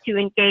tries to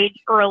engage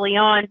early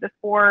on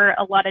before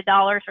a lot of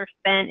dollars are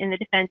spent in the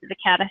defense of a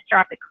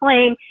catastrophic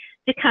claim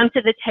to come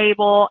to the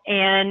table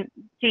and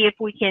see if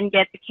we can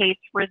get the case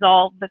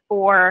resolved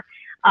before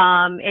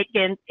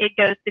it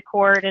goes to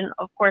court and,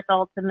 of course,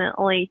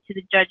 ultimately to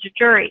the judge or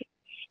jury.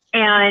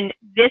 And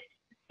this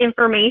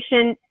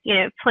information,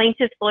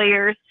 plaintiffs'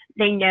 lawyers,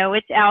 they know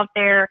it's out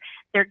there.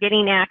 They're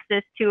getting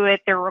access to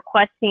it. They're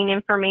requesting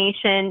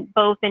information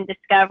both in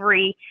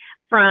discovery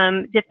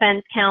from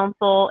defense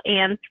counsel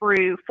and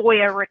through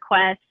FOIA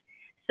requests.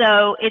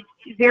 So it's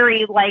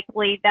very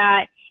likely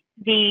that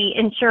the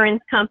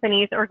insurance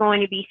companies are going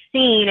to be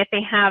seeing, if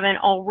they haven't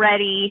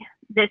already,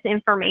 this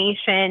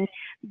information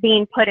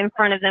being put in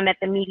front of them at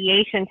the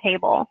mediation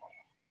table.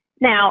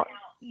 Now,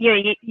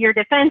 your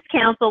defense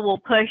counsel will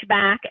push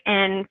back,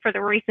 and for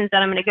the reasons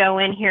that I'm going to go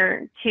in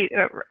here to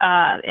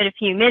in a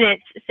few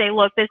minutes, say,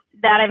 look,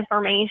 that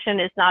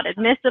information is not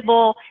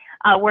admissible.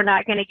 We're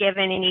not going to give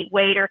it any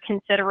weight or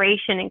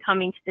consideration in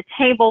coming to the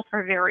table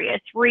for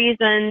various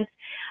reasons.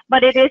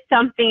 But it is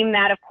something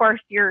that, of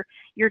course, your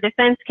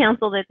defense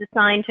counsel that's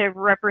assigned to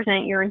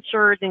represent your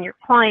insureds and your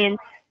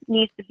clients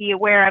needs to be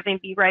aware of and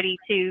be ready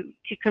to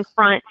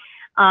confront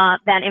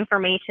that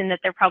information that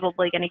they're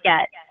probably going to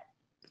get.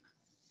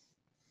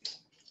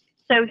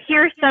 So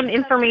here's some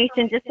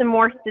information, just some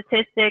more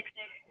statistics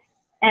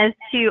as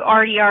to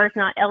RDRs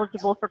not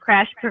eligible for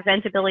crash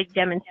preventability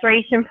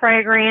demonstration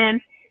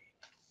program.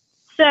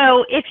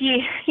 So if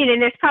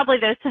there's probably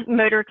those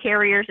motor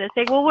carriers that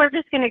say, well, we're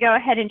just going to go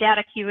ahead and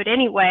data queue it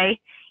anyway,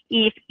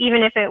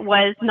 even if it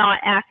was not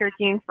after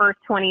June 1st,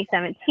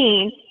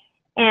 2017.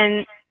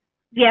 And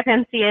the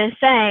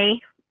FMCSA,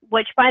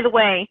 which, by the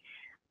way,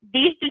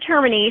 these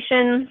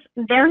determinations,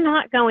 they're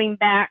not going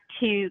back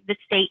to the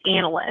state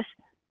analyst.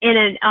 In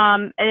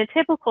a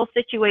typical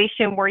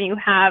situation where you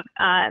have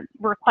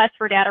requests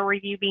for data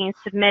review being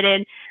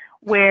submitted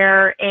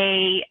where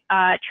a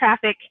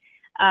traffic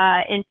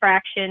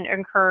infraction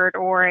occurred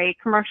or a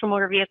commercial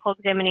motor vehicle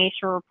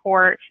examination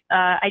report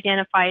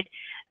identified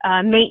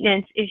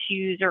maintenance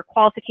issues or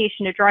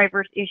qualification of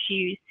drivers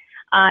issues.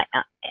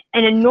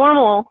 In a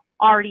normal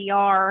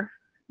RDR,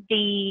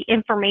 the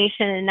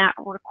information in that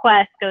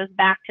request goes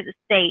back to the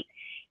state.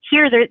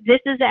 Here,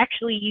 this is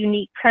actually a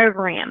unique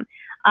program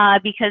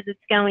because it's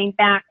going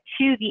back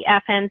to the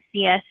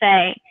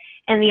FMCSA,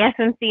 and the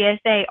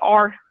FMCSA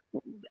are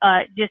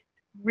just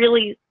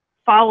really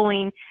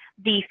following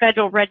the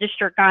Federal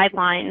Register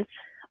guidelines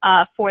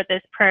for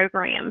this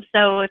program.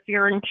 So if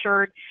you're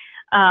insured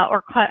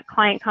or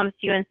client comes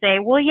to you and say,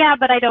 well, yeah,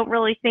 but I don't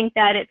really think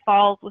that it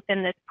falls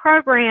within this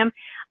program,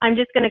 I'm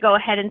just going to go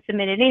ahead and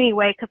submit it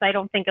anyway because I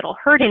don't think it'll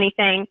hurt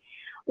anything.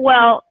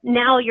 Well,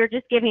 now you're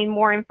just giving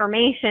more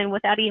information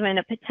without even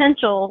a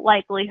potential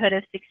likelihood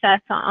of success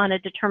on a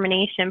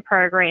determination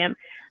program.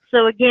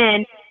 So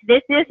again,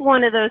 this is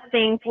one of those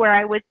things where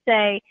I would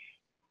say,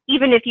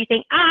 even if you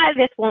think,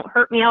 this won't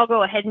hurt me, I'll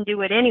go ahead and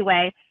do it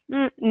anyway.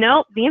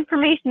 No, the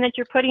information that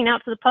you're putting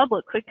out to the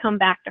public could come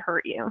back to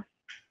hurt you.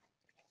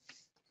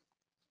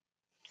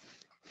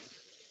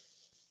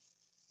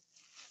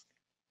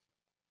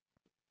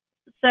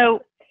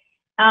 So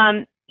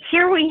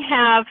here we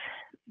have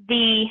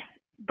the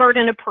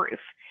burden of proof.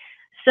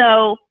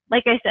 So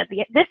like I said,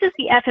 this is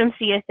the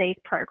FMCSA's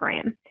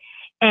program,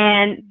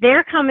 and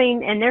they're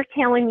coming and they're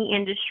telling the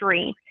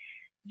industry,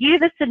 you,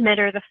 the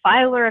submitter, the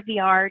filer of the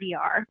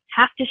RDR,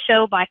 have to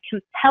show by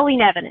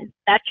compelling evidence,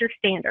 that's your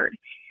standard,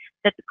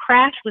 that the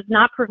crash was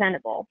not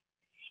preventable,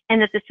 and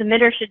that the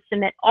submitter should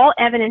submit all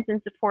evidence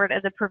in support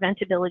of the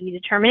preventability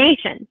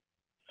determination.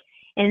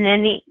 And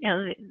then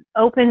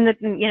open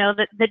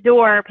the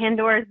door,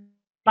 Pandora's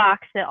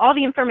box, all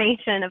the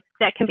information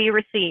that can be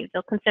received.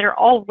 They'll consider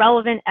all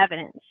relevant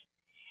evidence.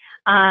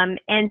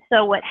 And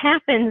so what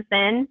happens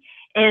then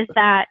is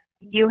that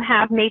you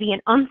have maybe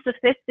an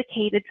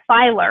unsophisticated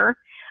filer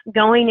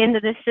going into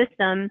the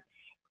system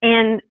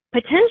and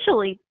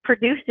potentially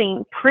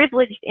producing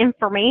privileged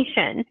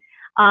information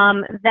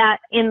that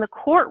in the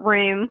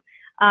courtroom,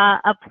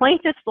 a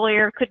plaintiff's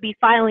lawyer could be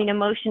filing a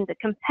motion to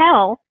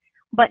compel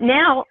but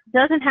now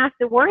doesn't have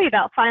to worry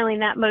about filing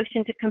that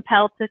motion to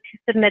compel to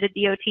submit a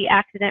DOT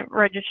accident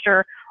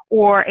register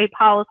or a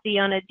policy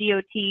on a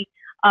DOT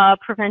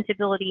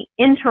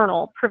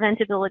internal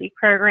preventability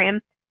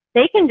program.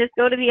 They can just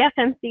go to the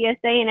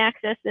FMCSA and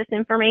access this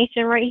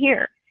information right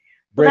here.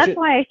 So Bridgette, that's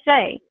why I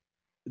say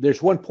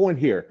there's one point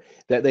here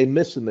that they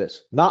miss in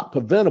this: not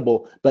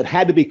preventable, but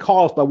had to be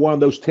caused by one of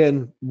those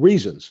 10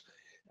 reasons.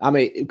 I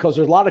mean, because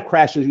there's a lot of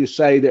crashes you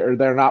say that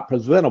they're not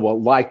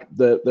preventable, like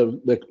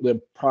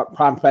the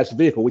prime class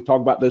vehicle. We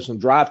talk about this in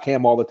drive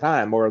cam all the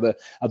time, or the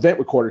event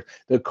recorder.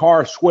 The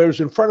car swerves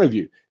in front of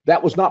you.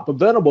 That was not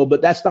preventable,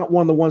 but that's not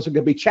one of the ones that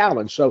can be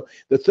challenged. So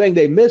the thing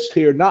they missed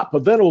here, not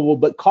preventable,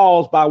 but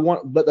caused by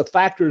one, but the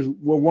factors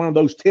were one of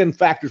those 10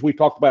 factors we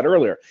talked about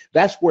earlier.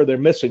 That's where they're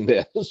missing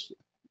this.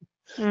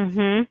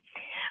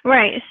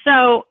 Right.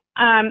 So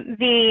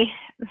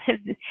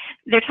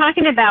they're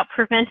talking about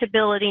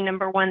preventability,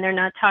 number one. They're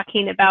not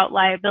talking about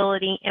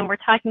liability, and we're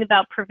talking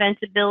about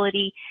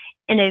preventability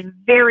in a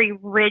very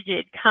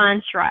rigid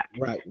construct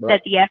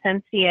that the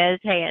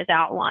FMCSA has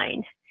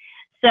outlined.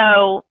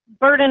 So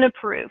burden of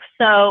proof.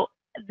 So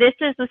this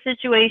is a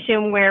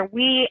situation where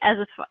we, as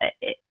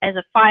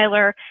a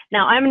filer,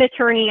 now I'm an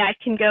attorney, I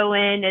can go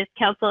in as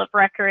counsel of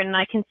record and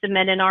I can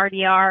submit an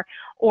RDR,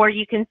 or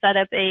you can set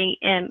up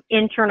an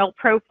internal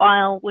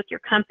profile with your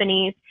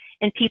companies,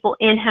 and people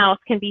in-house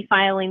can be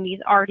filing these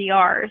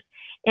RDRs.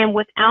 And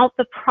without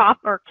the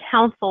proper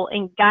counsel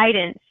and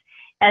guidance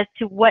as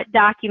to what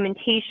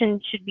documentation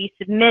should be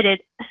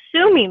submitted,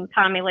 assuming,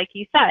 Tommy, like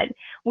you said,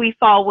 we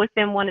fall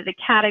within one of the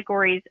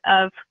categories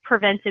of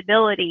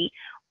preventability,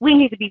 we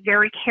need to be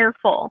very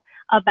careful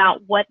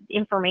about what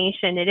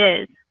information it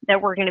is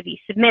that we're going to be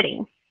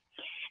submitting.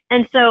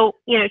 And so,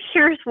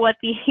 here's what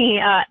the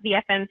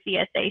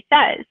FMCSA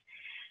says.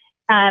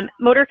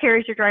 Motor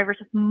carriers or drivers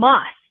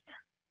must,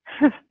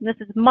 this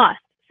is must,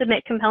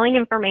 submit compelling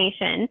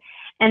information,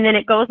 and then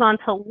it goes on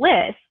to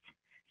list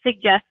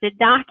suggested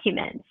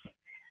documents.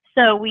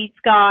 So we've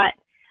got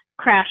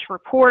crash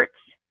reports,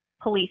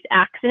 police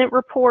accident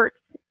reports,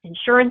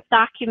 insurance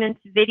documents,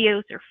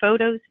 videos or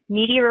photos,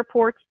 media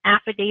reports,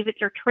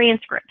 affidavits, or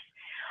transcripts.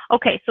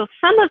 Okay, so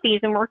some of these,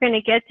 and we're going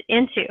to get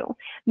into,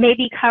 may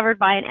be covered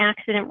by an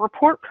accident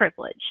report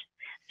privilege.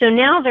 So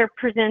now they're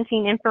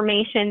presenting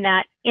information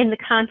that, in the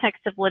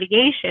context of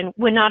litigation,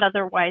 would not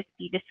otherwise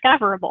be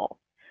discoverable.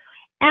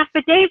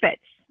 Affidavits.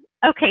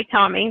 Okay,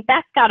 Tommy,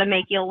 that's got to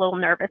make you a little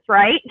nervous,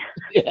 right?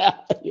 Yeah,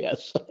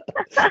 yes.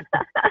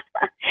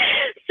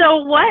 So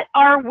what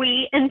are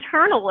we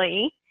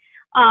internally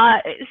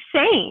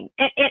saying?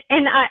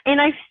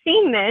 And I've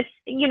seen this,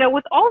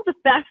 with all the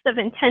best of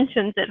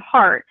intentions at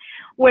heart,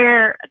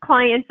 where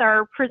clients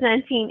are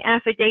presenting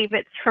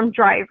affidavits from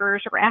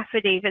drivers or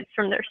affidavits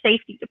from their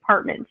safety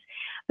departments.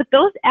 But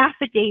those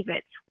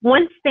affidavits,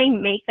 once they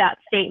make that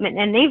statement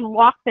and they've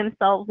locked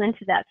themselves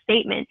into that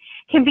statement,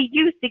 can be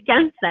used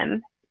against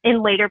them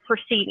in later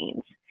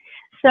proceedings.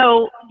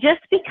 So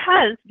just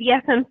because the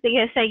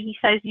FMCSA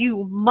says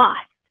you must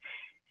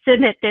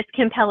submit this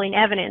compelling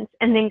evidence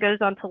and then goes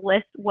on to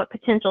list what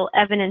potential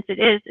evidence it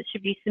is that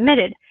should be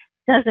submitted,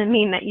 doesn't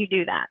mean that you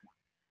do that.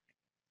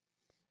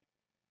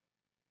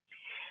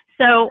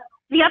 So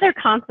the other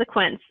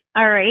consequence,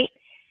 all right,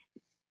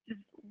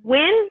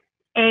 when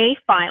a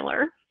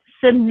filer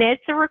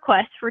submits a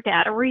request for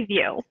data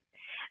review,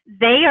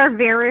 they are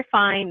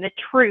verifying the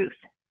truth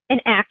and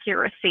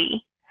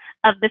accuracy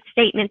of the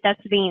statement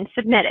that's being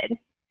submitted.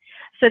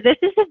 So this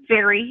is a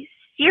very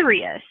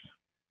serious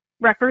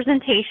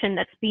representation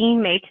that's being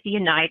made to the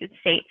United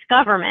States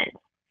government.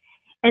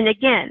 And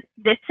again,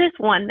 this is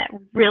one that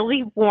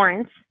really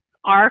warrants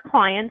our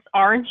clients,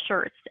 our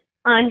insureds, to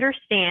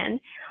understand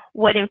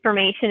what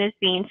information is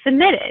being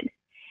submitted.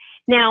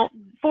 Now,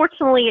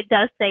 fortunately, it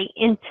does say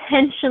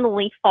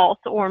intentionally false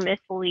or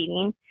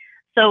misleading.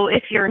 So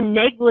if you're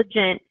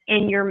negligent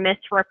in your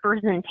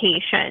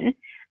misrepresentation,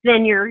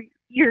 then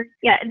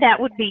that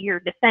would be your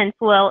defense.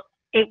 Well,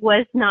 it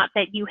was not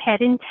that you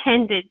had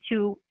intended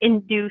to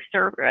induce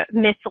or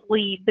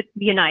mislead the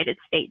United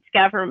States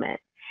government.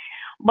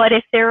 But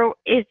if there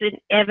is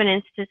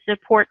evidence to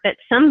support that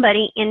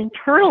somebody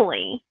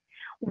internally,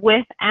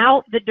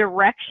 without the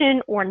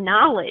direction or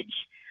knowledge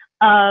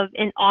of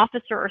an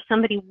officer or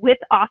somebody with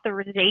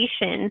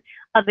authorization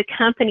of the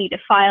company to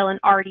file an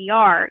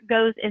RDR,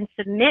 goes and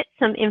submits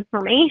some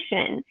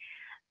information,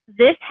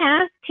 this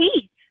has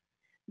teeth.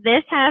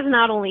 This has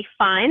not only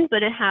fines,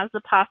 but it has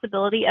the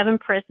possibility of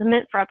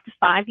imprisonment for up to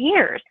 5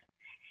 years.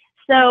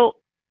 So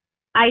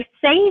I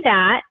say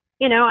that,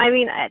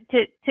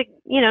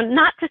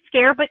 not to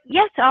scare, but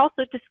yes,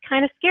 also to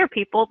kind of scare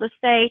people, to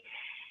say,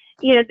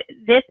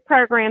 this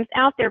program's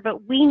out there,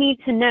 but we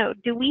need to know,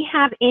 do we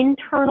have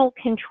internal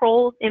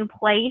controls in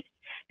place?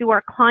 Do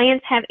our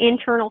clients have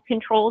internal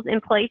controls in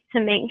place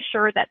to make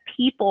sure that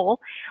people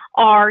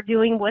are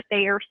doing what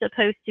they are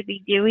supposed to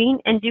be doing?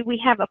 And do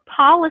we have a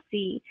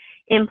policy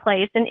in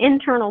place, an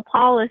internal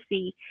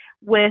policy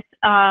with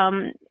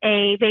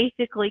a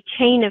basically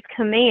chain of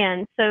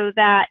command, so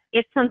that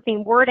if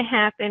something were to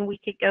happen, we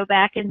could go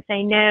back and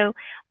say, no,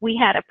 we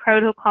had a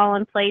protocol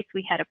in place,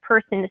 we had a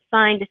person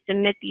assigned to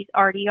submit these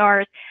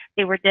RDRs,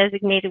 they were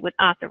designated with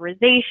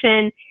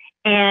authorization,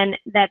 and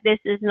that this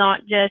is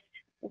not just,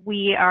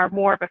 we are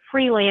more of a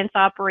freelance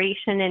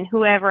operation and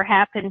whoever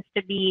happens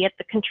to be at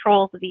the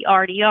controls of the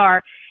RDR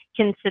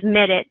can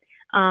submit it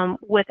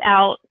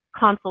without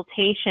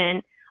consultation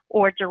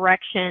or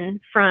direction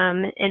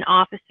from an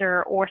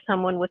officer or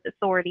someone with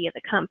authority of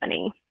the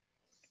company.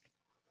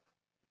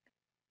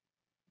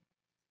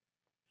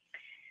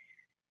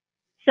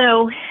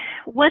 So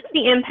what's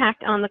the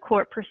impact on the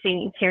court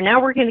proceedings here?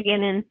 Now we're going to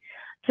get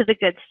into the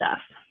good stuff.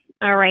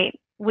 All right,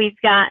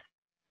 we've got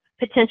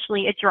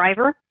potentially a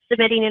driver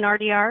submitting an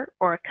RDR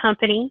or a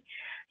company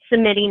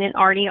submitting an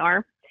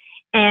RDR,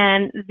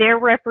 and they're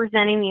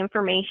representing the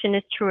information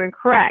as true and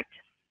correct.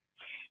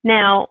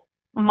 Now,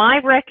 my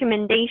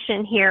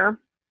recommendation here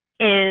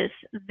is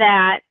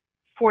that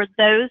for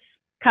those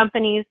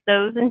companies,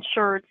 those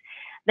insureds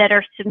that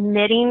are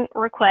submitting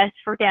requests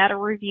for data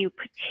review,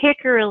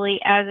 particularly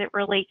as it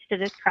relates to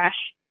this crash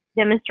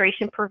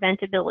demonstration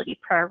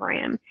preventability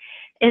program,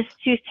 is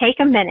to take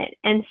a minute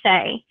and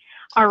say,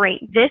 all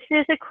right, this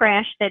is a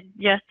crash that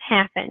just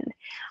happened.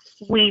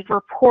 We've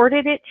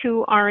reported it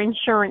to our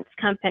insurance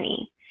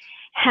company.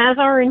 Has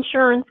our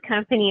insurance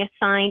company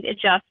assigned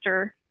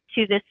adjuster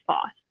to this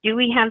loss? Do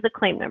we have the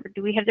claim number?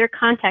 Do we have their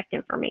contact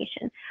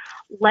information?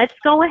 Let's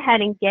go ahead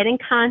and get in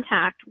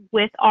contact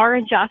with our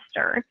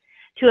adjuster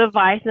to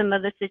advise them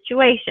of the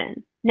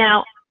situation.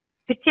 Now,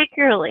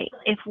 particularly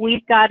if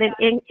we've got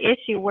an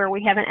issue where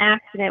we have an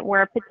accident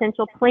where a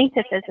potential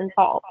plaintiff is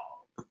involved,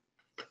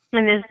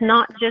 and it's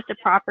not just a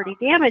property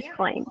damage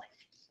claim,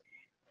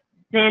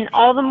 then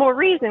all the more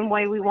reason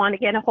why we want to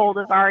get a hold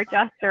of our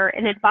adjuster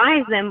and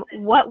advise them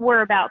what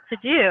we're about to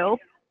do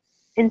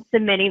in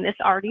submitting this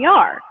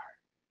RDR.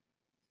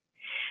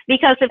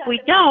 Because if we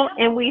don't,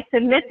 and we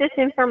submit this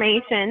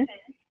information,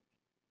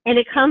 and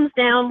it comes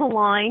down the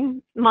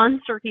line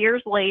months or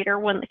years later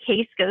when the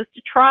case goes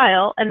to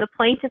trial, and the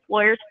plaintiff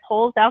lawyer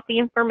pulls out the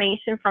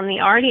information from the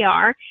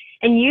RDR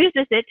and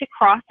uses it to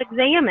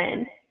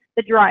cross-examine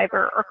the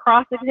driver or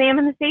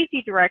cross-examine the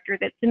safety director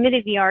that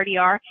submitted the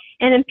RDR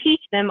and impeach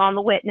them on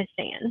the witness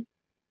stand.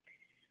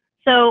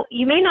 So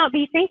you may not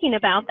be thinking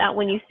about that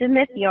when you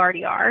submit the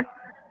RDR,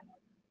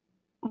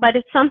 but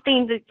it's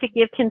something to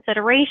give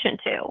consideration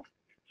to.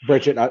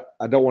 Bridgette,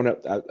 I don't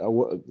want to,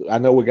 I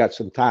know we got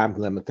some time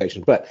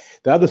limitations, but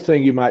the other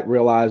thing you might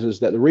realize is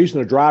that the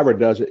reason a driver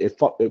does it, it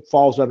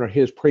falls under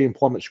his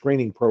pre-employment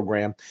screening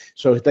program,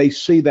 so they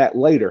see that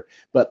later.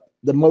 But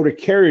the motor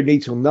carrier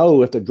needs to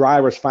know if the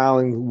driver's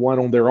filing one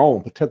on their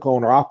own. Particular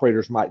owner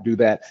operators might do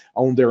that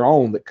on their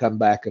own that come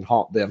back and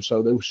haunt them.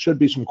 So there should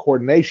be some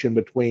coordination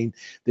between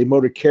the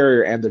motor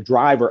carrier and the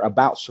driver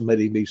about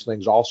submitting these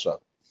things also.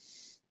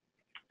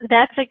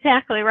 That's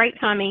exactly right,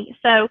 Tommy.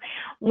 So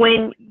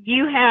when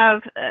you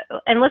have,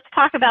 and let's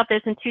talk about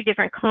this in two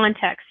different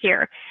contexts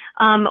here.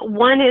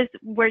 One is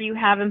where you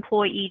have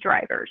employee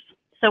drivers.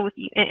 So with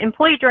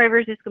employee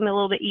drivers, it's going to be a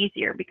little bit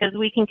easier because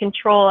we can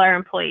control our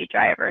employee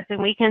drivers,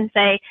 and we can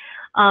say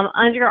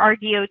under our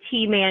DOT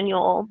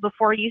manual,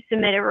 before you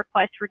submit a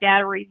request for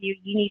data review,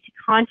 you need to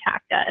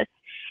contact us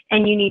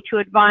and you need to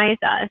advise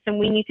us, and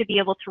we need to be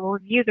able to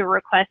review the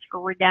request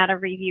for data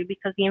review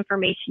because the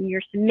information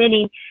you're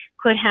submitting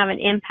could have an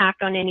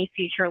impact on any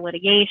future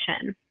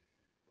litigation.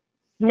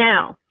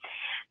 Now,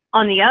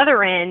 on the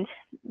other end,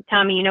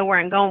 Tommy, you know where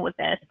I'm going with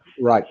this.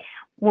 Right.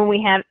 When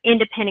we have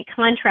independent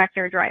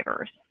contractor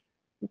drivers.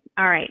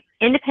 All right,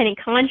 independent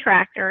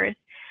contractors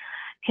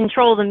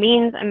control the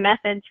means and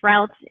methods,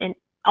 routes, and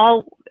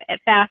all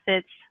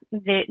facets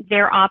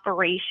their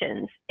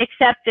operations,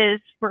 except as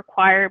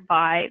required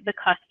by the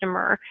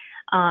customer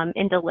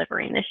in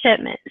delivering the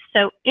shipment.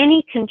 So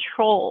any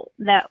control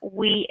that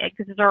we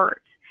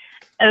exert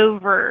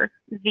over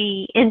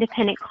the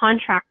independent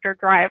contractor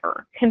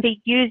driver can be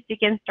used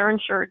against our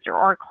insureds or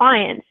our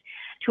clients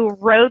to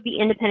erode the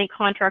independent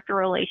contractor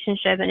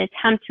relationship and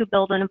attempt to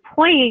build an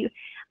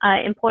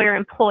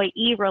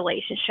employer-employee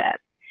relationship.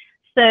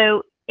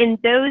 So in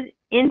those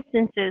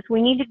instances, we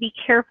need to be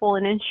careful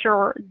and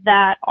ensure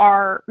that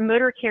our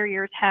motor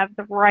carriers have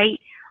the right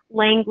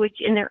language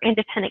in their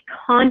independent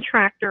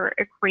contractor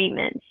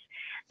agreements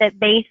that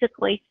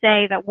basically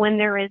say that when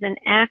there is an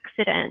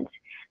accident,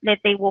 that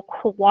they will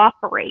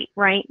cooperate,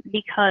 right?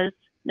 Because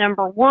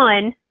number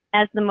one,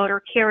 as the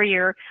motor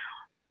carrier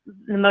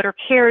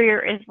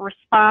is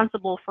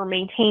responsible for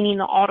maintaining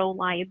the auto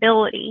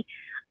liability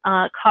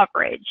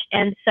coverage.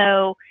 And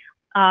so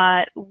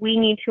we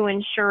need to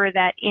ensure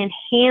that in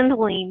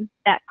handling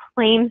that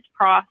claims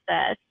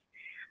process,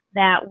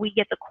 that we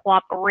get the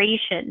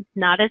cooperation,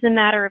 not as a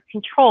matter of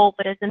control,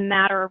 but as a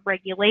matter of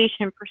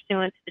regulation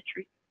pursuant to the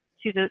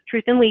to the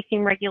truth in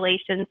leasing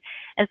regulations,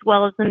 as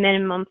well as the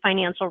minimum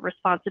financial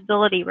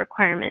responsibility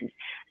requirements.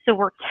 So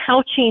we're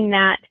couching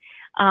that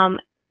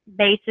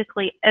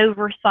basically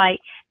oversight,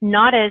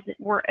 not as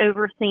we're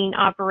overseeing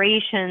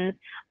operations,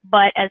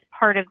 but as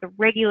part of the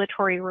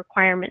regulatory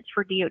requirements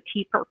for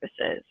DOT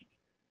purposes.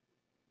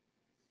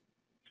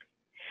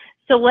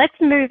 So let's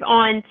move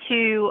on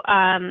to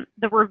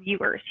the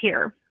reviewers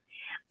here.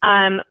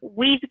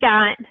 We've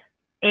got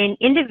an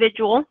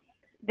individual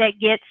that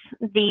gets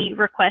the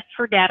request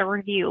for data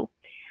review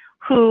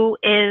who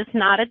is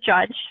not a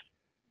judge,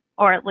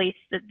 or at least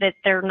that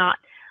they're not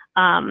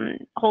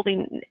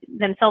holding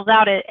themselves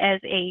out as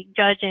a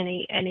judge in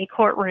a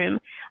courtroom,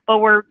 but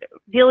we're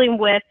dealing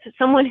with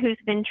someone who's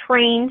been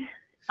trained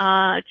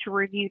to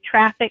review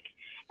traffic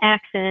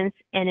accidents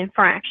and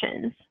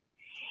infractions.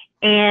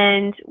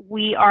 And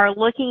we are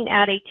looking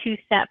at a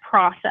two-step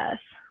process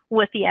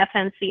with the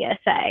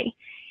FMCSA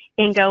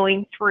in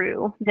going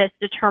through this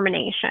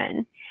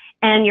determination.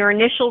 And your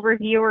initial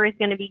reviewer is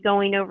going to be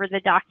going over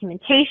the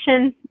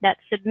documentation that's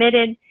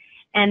submitted.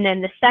 And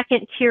then the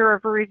second tier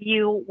of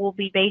review will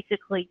be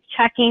basically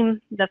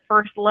checking the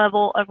first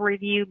level of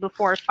review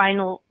before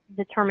final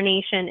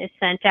determination is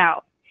sent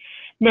out.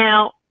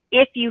 Now,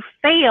 if you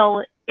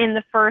fail in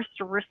the first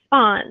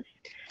response,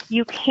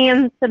 you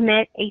can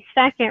submit a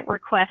second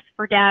request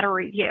for data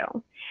review.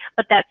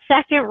 But that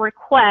second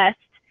request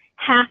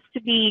has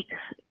to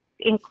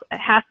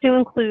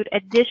include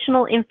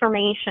additional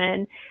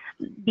information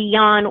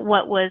beyond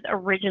what was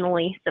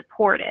originally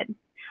supported.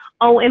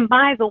 Oh, and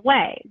by the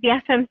way, the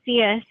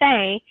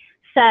FMCSA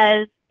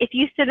says if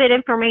you submit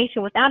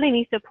information without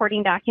any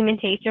supporting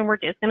documentation, we're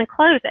just going to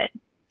close it.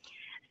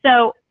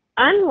 So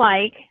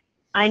unlike,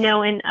 I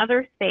know in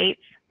other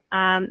states,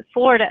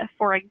 Florida,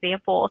 for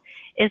example,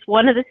 is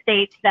one of the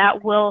states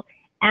that will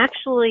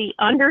actually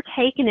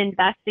undertake an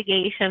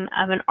investigation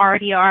of an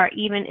RDR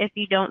even if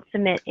you don't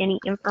submit any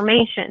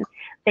information.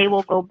 They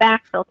will go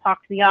back, they'll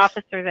talk to the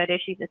officer that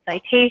issued the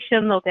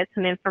citation, they'll get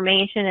some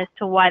information as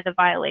to why the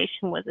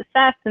violation was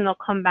assessed, and they'll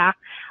come back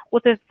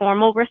with a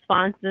formal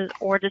responses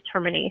or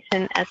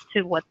determination as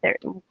to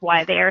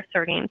why they are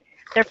asserting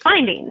their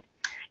findings.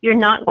 You're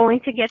not going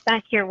to get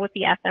that here with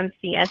the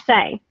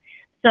FMCSA.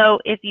 So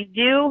if you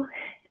do,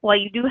 well,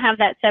 you do have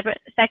that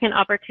second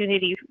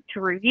opportunity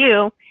to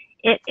review,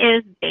 it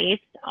is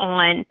based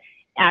on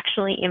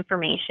actually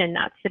information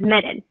not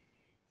submitted.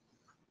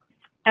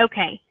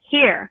 Okay,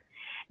 here.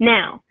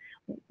 Now,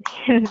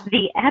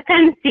 the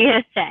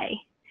FMCSA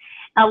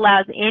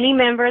allows any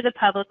member of the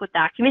public with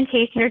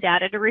documentation or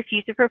data to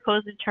refuse a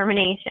proposed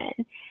determination.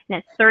 And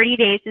it's 30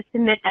 days to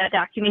submit that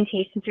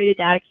documentation through the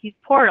Data Queues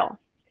portal.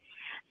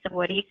 So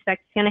what do you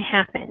expect is going to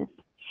happen?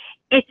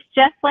 It's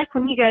just like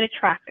when you go to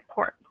traffic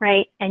court,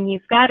 right? And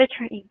you've got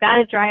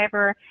a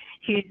driver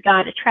who's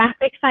got a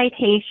traffic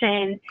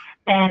citation,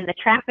 and the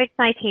traffic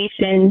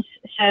citation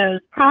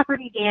shows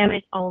property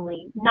damage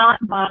only,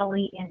 not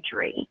bodily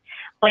injury.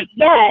 But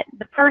yet,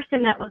 the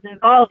person that was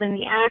involved in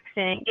the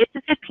accident gets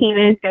a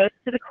subpoena, goes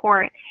to the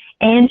court,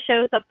 and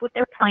shows up with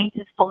their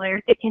plaintiff's lawyer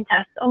to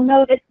contest, oh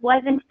no, this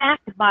was in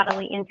fact a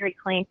bodily injury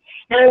claim,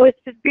 and I was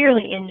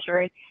severely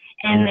injured,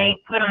 and they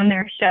put on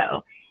their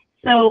show.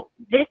 So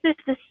this is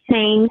the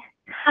same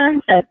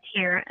concept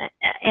here,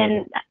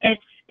 and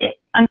it's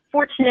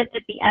unfortunate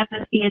that the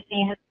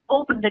FMCSA has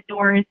opened the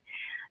doors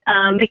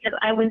because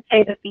I would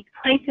say that these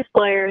plaintiffs'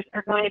 lawyers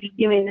are going to be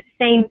doing the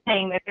same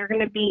thing, that they're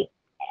going to be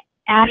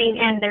adding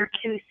in their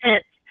 2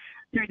 cents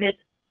through this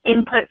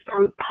input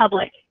from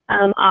public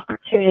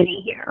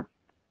opportunity here.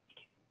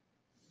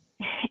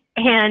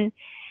 And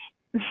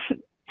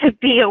to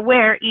be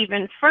aware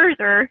even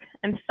further,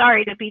 I'm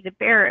sorry to be the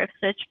bearer of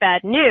such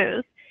bad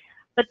news,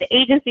 but the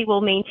agency will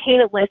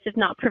maintain a list of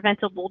not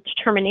preventable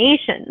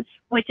determinations,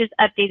 which is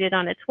updated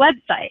on its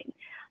website.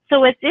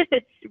 So as if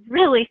it's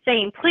really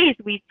saying, please,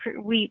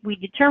 we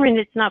determined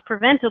it's not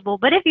preventable,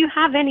 but if you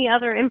have any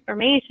other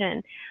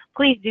information,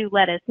 please do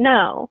let us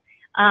know.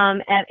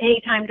 At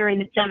any time during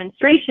the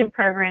demonstration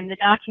program, the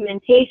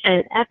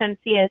documentation,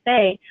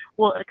 FMCSA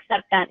will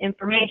accept that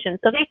information.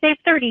 So they say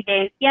 30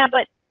 days, yeah,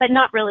 but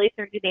not really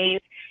 30 days.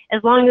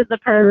 As long as the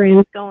program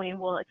is going,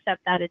 we'll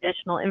accept that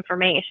additional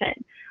information.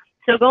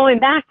 So going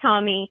back,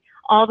 Tommy,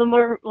 all the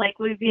more, like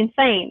we've been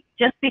saying,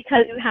 just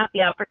because you have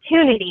the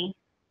opportunity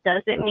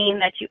doesn't mean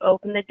that you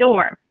open the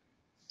door.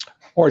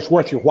 Or it's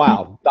worth your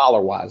while,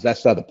 dollar-wise.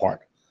 That's the other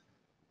part.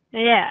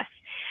 Yes.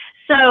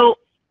 So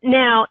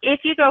now,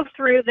 if you go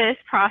through this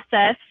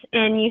process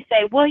and you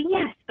say, well,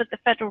 yes, but the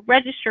Federal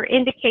Register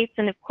indicates,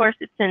 and of course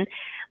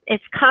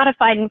it's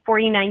codified in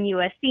 49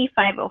 U.S.C.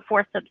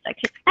 504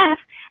 subsection F,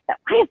 that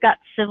I have got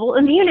civil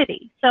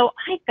immunity. So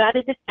I've got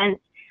a defense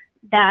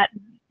that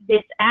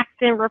this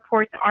accident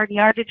report, the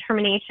RDR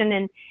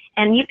determination,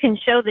 and you can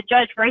show the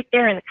judge right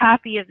there in the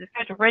copy of the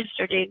Federal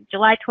Register dated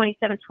July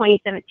 27,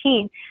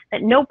 2017,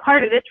 that no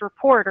part of this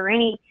report or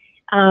any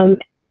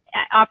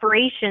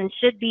operation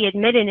should be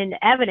admitted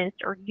into evidence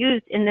or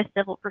used in this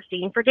civil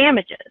proceeding for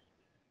damages.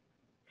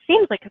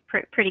 Seems like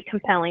a pretty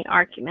compelling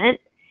argument.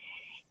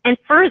 And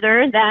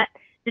further, that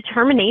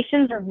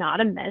determinations are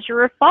not a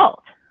measure of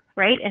fault,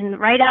 right? And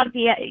right out of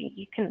the,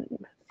 you can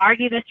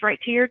argue this right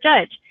to your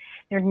judge.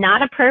 They're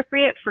not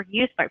appropriate for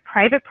use by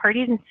private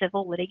parties in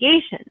civil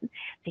litigation.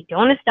 They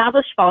don't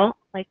establish fault,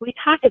 like we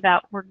talked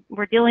about.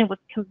 We're dealing with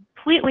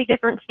completely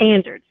different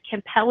standards,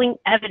 compelling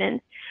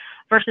evidence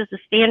versus the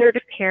standard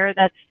of care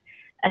that's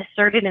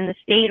asserted in the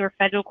state or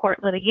federal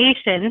court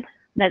litigation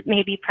that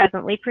may be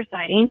presently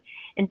presiding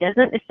and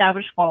doesn't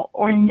establish fault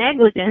or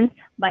negligence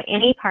by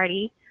any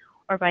party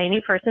or by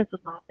any persons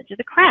with knowledge of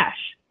the crash.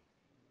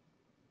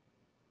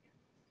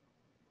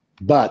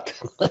 But.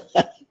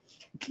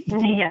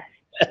 Yes.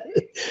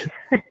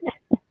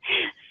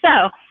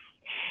 So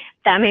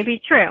that may be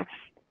true.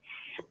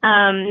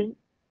 And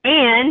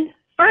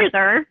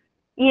further,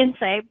 you can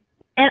say,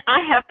 and I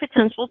have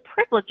potential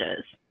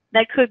privileges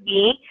that could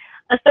be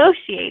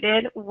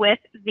associated with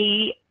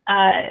the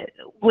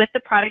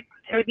product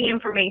or the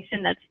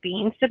information that's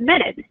being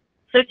submitted.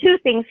 So two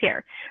things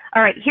here.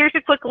 All right, here's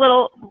a quick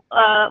little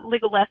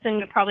legal lesson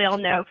you probably all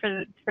know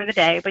for the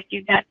day, but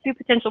you've got two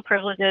potential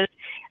privileges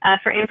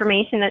for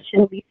information that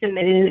shouldn't be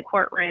submitted in the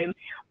courtroom.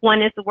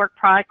 One is the work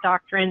product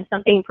doctrine,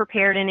 something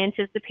prepared in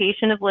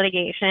anticipation of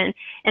litigation,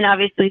 and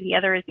obviously the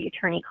other is the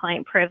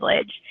attorney-client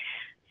privilege.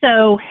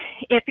 So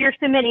if you're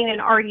submitting an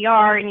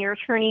RDR and your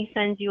attorney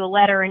sends you a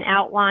letter and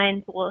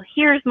outlines, well,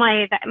 here's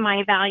my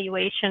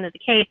evaluation of the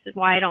case and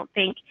why I don't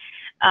think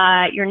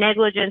you're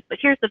negligent, but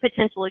here's the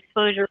potential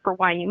exposure for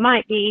why you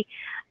might be.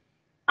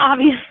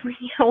 Obviously,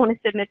 you don't want to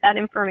submit that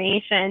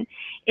information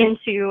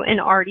into an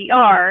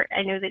RDR.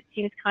 I know that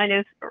seems kind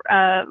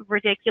of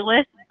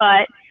ridiculous,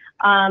 but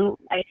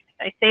I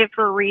say it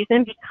for a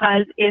reason,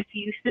 because if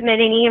you submit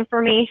any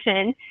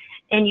information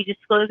and you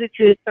disclose it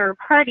to a third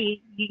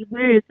party, you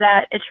lose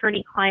that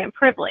attorney-client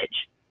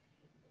privilege.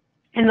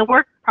 And the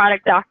work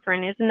product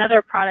doctrine is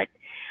another product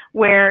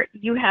where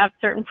you have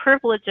certain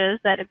privileges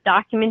that if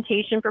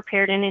documentation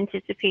prepared in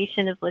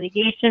anticipation of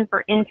litigation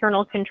for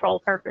internal control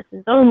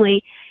purposes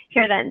only,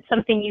 here that's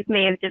something you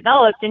may have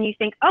developed and you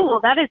think, oh, well,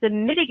 that is a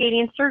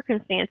mitigating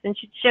circumstance and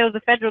should show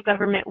the federal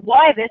government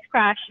why this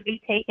crash should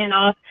be taken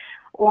off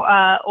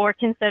or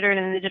considered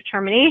in the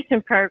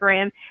determination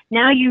program.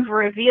 Now you've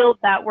revealed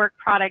that work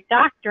product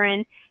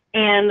doctrine,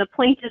 and the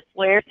plaintiff's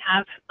lawyers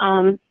have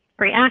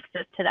free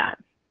access to that.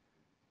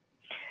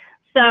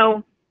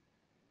 So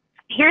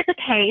here's a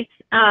case,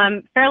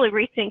 fairly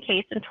recent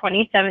case in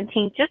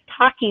 2017, just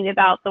talking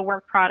about the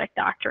work product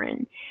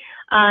doctrine.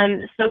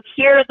 So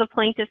here the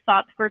plaintiff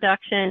sought the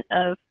production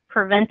of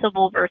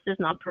preventable versus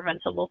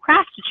non-preventable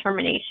crash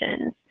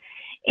determinations.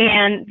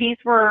 And these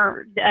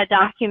were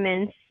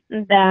documents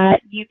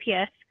that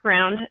UPS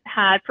Ground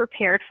had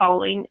prepared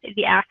following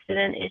the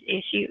accident at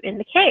issue in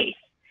the case.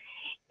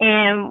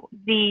 And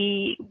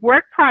the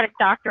work product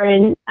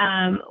doctrine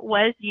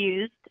was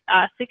used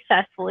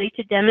successfully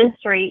to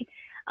demonstrate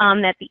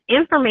that the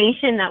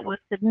information that was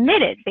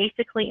submitted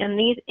basically in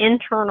these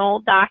internal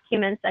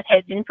documents that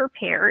had been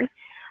prepared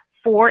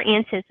for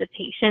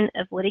anticipation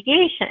of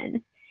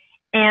litigation.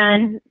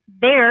 And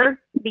there,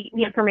 the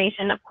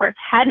information, of course,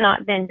 had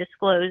not been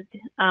disclosed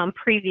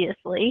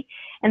previously,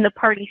 and the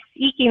party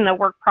seeking the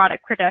work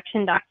product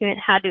production document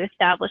had to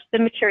establish the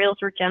materials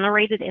were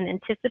generated in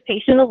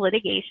anticipation of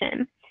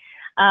litigation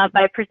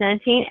by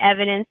presenting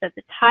evidence that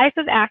the type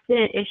of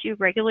accident issue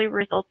regularly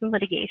results in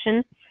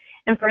litigation,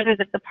 and further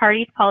that the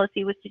party's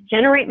policy was to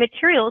generate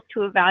materials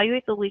to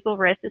evaluate the legal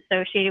risks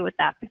associated with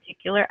that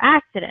particular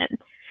accident.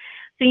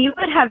 So you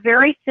would have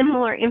very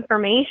similar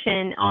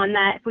information on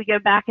that if we go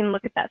back and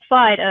look at that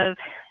slide of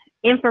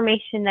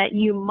information that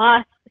you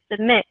must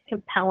submit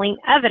compelling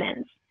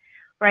evidence,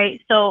 right?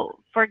 So,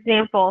 for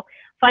example,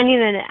 finding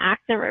that an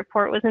accident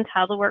report was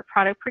entitled work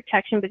product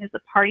protection because the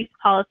party's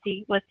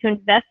policy was to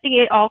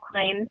investigate all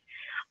claims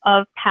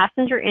of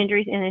passenger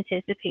injuries in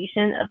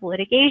anticipation of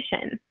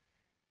litigation.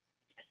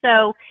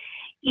 So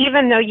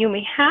even though you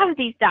may have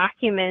these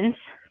documents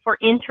for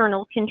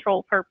internal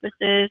control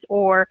purposes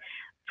or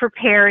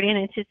prepared in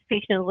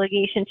anticipation of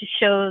litigation to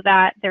show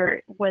that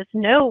there was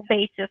no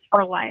basis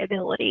for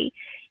liability,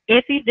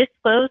 if you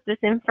disclose this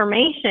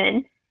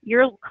information,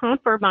 you're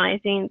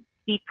compromising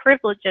the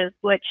privileges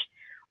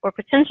or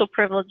potential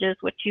privileges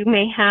which you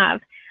may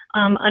have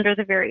under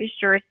the various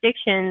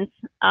jurisdictions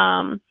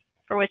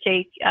for which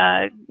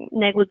a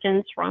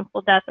negligence,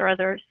 wrongful death, or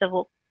other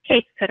civil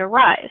case could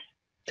arise.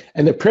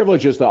 And the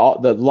privileges,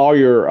 the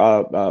lawyer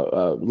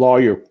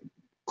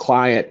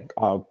client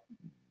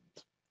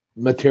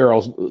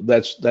materials,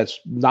 that's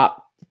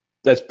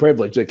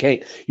privilege. They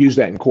can't use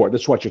that in court.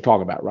 That's what you're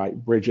talking about, right,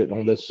 Bridgette,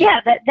 on this?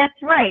 Yeah,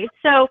 that's right.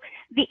 So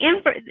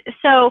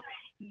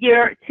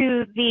you're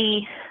to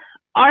the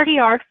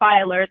RDR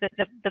filer,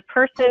 the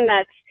person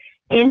that's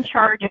in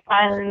charge of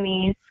filing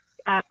these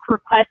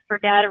requests for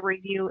data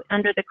review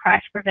under the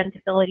Crash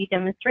Preventability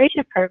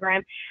Demonstration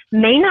Program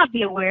may not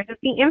be aware that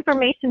the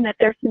information that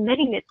they're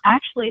submitting is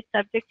actually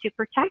subject to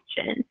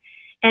protection.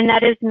 And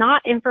that is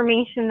not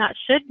information that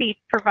should be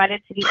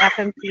provided to the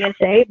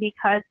FMCSA,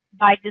 because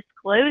by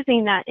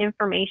disclosing that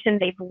information,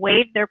 they've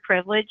waived their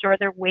privilege, or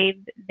they've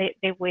waived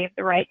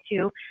the right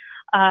to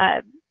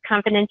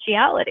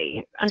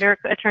confidentiality under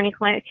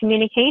attorney-client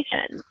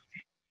communications.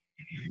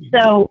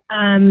 So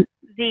and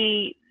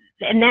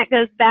that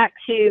goes back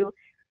to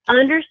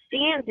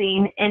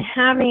understanding and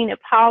having a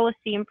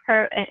policy in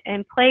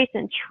place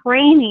and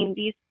training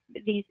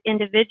these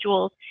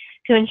individuals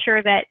to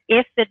ensure that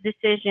if the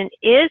decision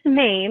is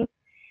made,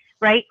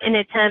 right, in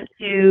an attempt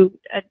to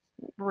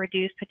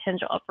reduce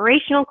potential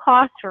operational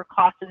costs or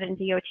costs of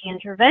DOT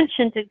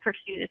intervention to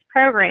pursue this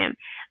program,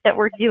 that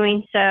we're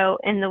doing so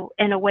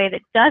in a way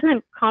that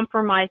doesn't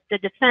compromise the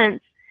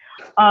defense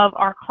of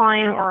our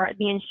client or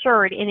the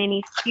insured in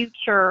any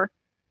future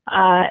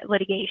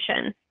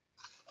litigation.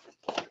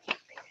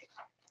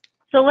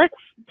 So let's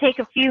take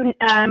a few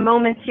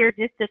moments here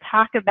just to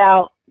talk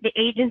about the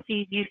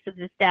agency's use of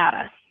this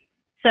data.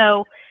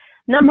 So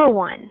number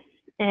one,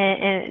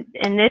 and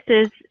this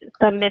is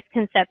some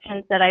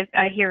misconceptions that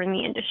I hear in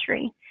the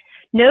industry.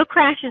 No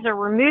crashes are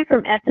removed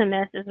from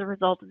SMS as a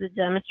result of the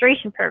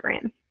demonstration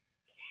program.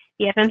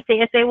 The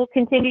FMCSA will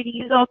continue to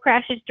use all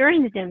crashes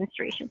during the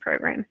demonstration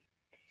program.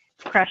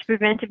 Crash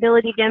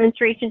preventability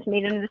demonstrations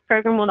made under this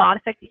program will not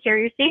affect the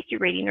carrier's safety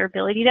rating or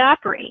ability to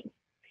operate.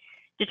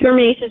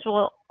 Determinations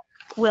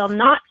will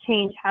not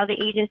change how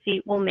the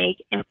agency will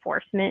make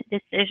enforcement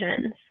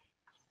decisions.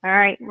 All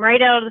right,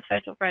 right out of the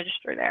Federal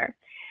Register there.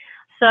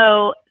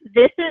 So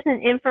this is an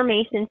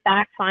information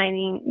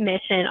fact-finding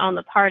mission on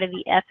the part of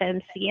the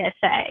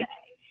FMCSA.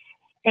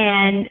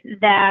 And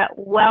that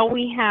while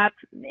we have,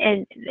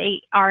 and they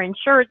are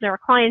insured, their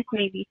clients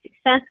may be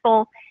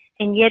successful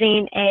in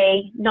getting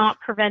a not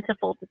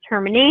preventable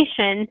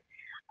determination,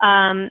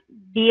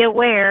 be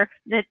aware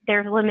that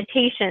there's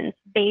limitations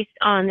based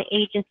on the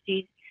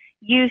agency's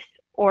use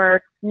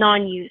or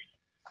non-use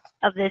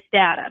of this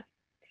data.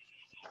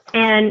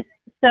 And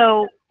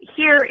so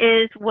here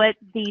is what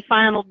the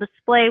final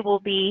display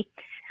will be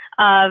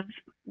of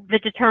the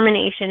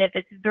determination. If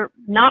it's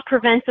not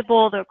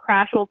preventable, the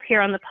crash will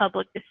appear on the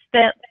public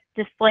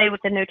display with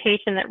a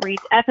notation that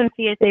reads,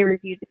 FMCSA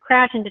reviewed the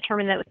crash and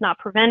determined that it was not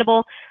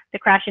preventable. The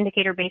crash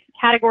indicator based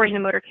category in the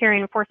motor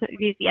carrier enforcement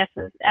reviews, the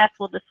SMS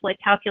will display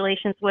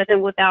calculations with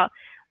and without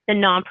the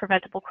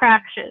non-preventable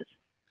crashes.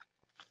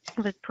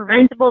 If it's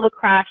preventable, the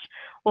crash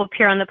will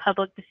appear on the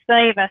public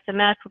display of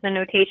SMS with a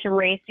notation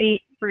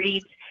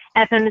reads,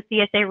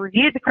 FMCSA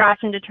reviewed the crash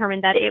and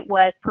determined that it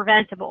was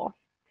preventable.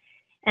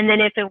 And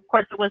then if, of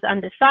course, it was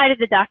undecided,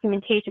 the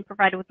documentation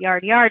provided with the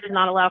RDR does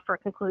not allow for a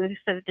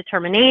conclusive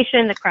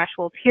determination. The crash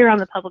will appear on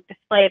the public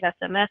display of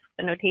SMS with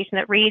a notation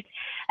that reads,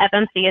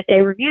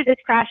 FMCSA reviewed this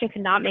crash and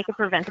could not make a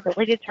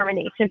preventability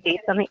determination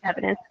based on the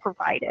evidence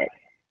provided.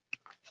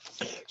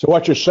 So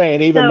what you're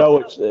saying, even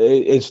though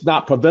it's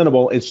not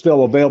preventable, it's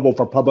still available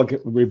for public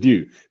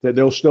review, that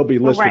they'll still be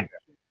listed. Right.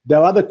 The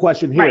other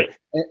question here, right.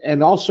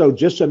 and also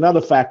just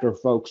another factor,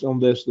 folks, on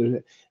this,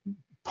 the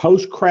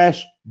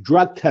post-crash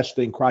drug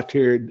testing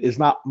criteria is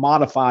not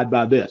modified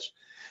by this.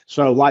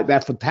 So like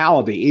that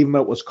fatality, even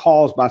though it was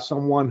caused by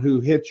someone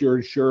who hit your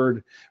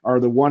insured, or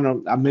the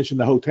one I mentioned,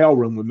 the hotel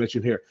room we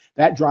mentioned here,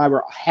 that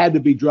driver had to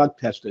be drug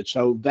tested.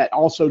 So that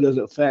also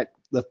doesn't affect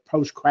the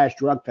post-crash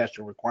drug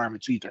testing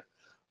requirements either.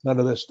 None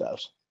of this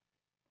does.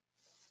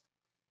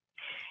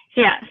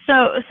 Yeah,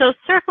 so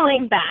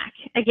circling back,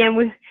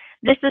 again,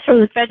 this is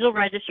from the Federal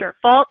Register.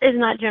 Fault is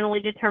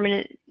generally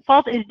determined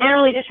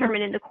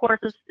in the course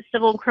of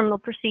civil and criminal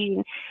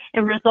proceeding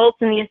and results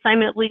in the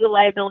assignment of legal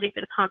liability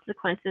for the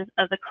consequences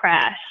of the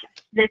crash.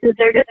 This is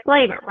their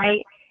disclaimer,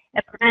 right?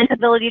 A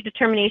preventability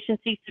determination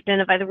seeks to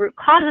identify the root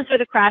causes for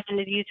the crash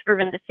and is used to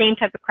prevent the same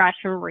type of crash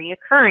from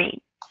reoccurring.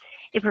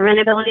 A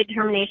preventability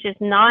determination is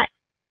not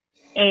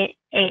a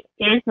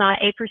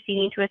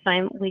proceeding to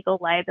assign legal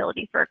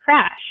liability for a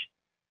crash.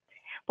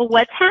 But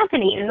what's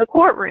happening in the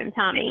courtroom,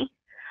 Tommy?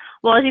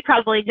 Well, as you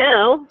probably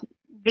know,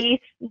 these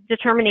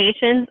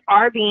determinations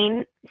are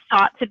being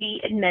sought to be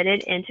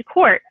admitted into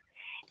court,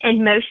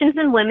 and motions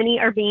in limine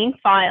are being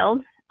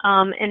filed.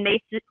 And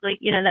basically,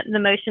 you know, the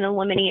motion in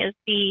limine is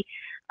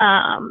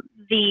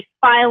the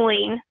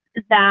filing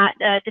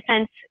that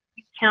defense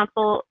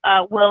counsel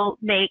will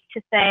make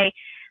to say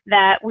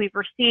that we've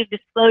received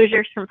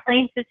disclosures from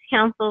plaintiffs'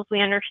 counsels.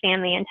 We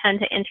understand they intend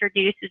to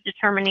introduce a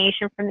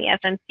determination from the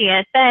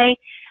FMCSA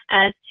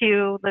as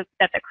to that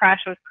the crash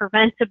was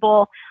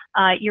preventable.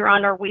 Your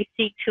Honor, we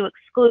seek to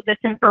exclude this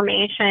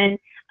information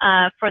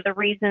for the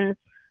reasons,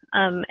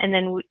 and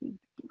then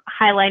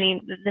highlighting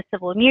the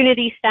civil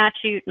immunity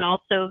statute, and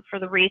also for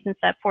the reasons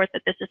set forth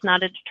that this is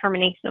not a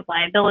determination of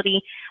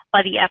liability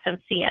by the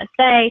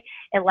FMCSA.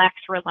 It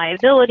lacks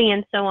reliability,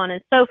 and so on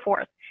and so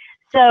forth.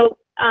 So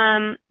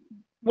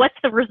what's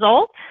the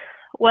result?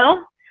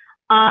 Well,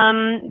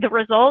 the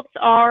results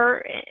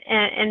are,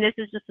 and this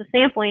is just a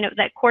sampling of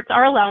that, courts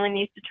are allowing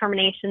these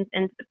determinations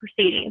into the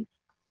proceedings.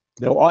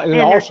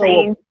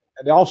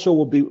 They also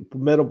will be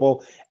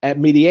permissible at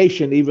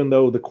mediation, even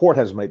though the court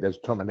has made that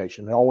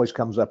determination. It always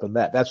comes up in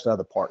that. That's the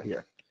other part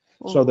here.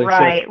 So they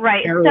right.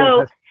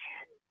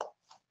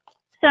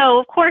 So,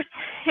 of course,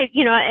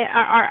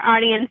 our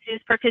audience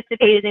who's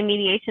participated in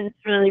mediation,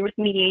 familiar with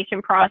the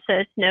mediation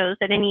process, knows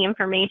that any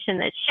information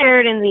that's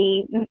shared in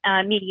the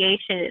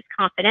mediation is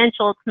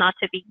confidential. It's not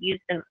to be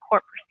used in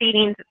court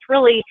proceedings. It's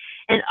really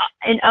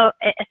a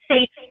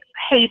safe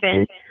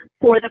haven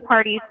for the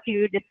parties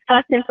to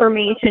discuss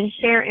information,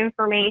 share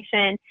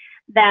information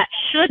that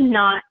should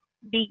not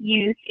be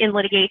used in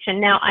litigation.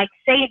 Now, I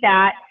say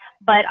that,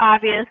 but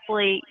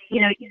obviously,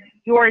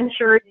 you're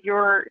insured,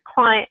 your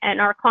client,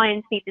 and our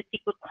clients need to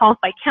speak with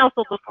qualified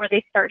counsel before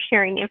they start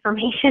sharing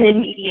information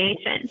in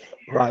mediation.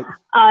 Right.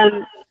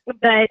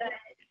 But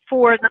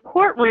for the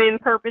courtroom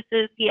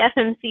purposes, the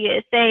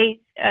FMCSA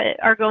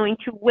are going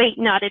to weight,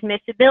 not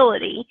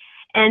admissibility.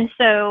 And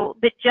so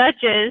the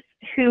judges,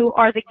 who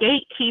are the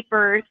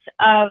gatekeepers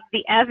of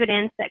the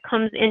evidence that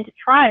comes into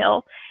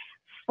trial,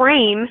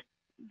 frame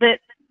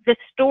the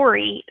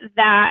story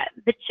that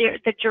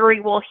the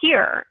jury will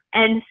hear.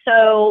 And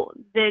so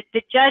the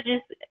judges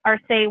are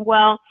saying,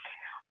 well,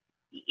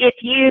 if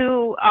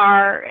you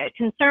are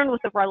concerned with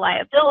the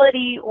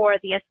reliability or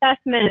the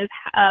assessment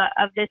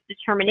of this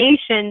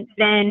determination,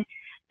 then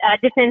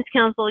defense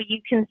counsel,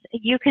 you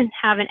can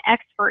have an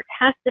expert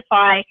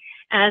testify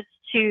as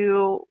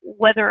to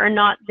whether or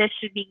not this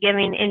should be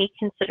given any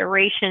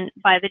consideration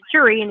by the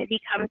jury, and it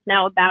becomes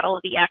now a battle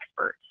of the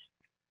experts.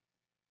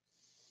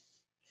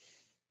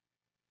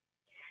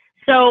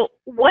 So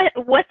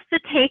what's the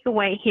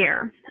takeaway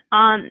here?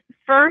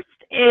 First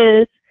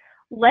is,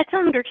 let's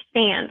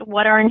understand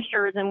what our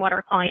insurers and what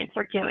our clients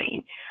are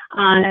doing.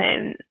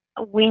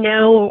 We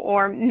know,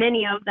 or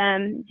many of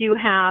them do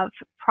have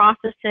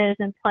processes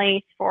in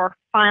place for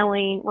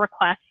filing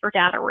requests for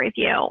data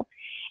review.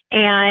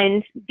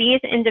 And these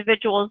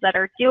individuals that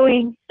are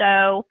doing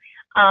so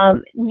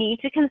need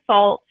to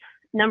consult,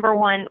 number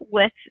one,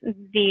 with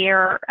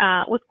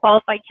with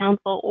qualified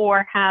counsel,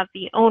 or have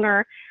the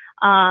owner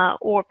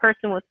or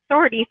person with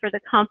authority for the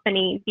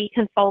company be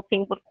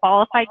consulting with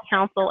qualified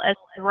counsel as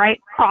the right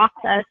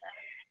process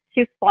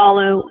to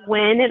follow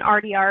when an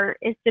RDR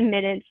is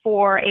submitted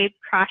for a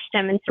crash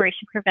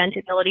demonstration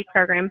preventability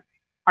program,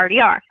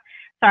 RDR.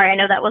 Sorry, I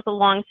know that was a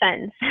long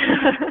sentence,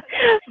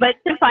 but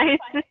suffice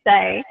to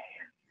say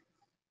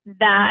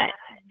that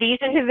these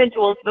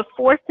individuals,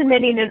 before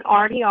submitting an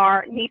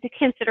RDR, need to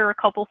consider a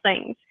couple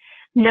things.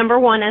 Number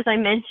one, as I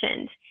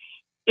mentioned,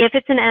 if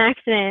it's an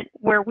accident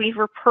where we've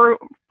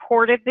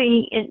reported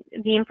the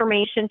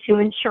information to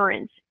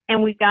insurance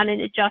and we've got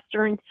an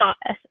adjuster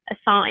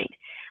assigned,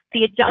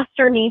 the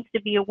adjuster needs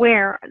to be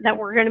aware that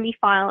we're going to be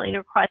filing a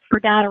request for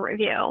data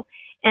review,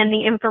 and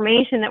the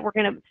information that we're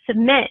going to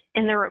submit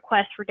in the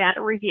request for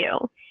data review,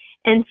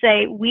 and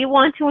say, we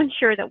want to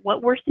ensure that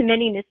what we're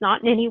submitting is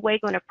not in any way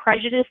going to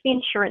prejudice the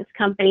insurance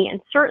company, and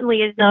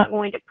certainly is not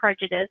going to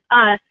prejudice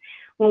us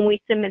when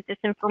we submit this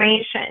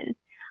information.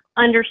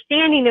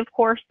 Understanding, of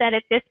course, that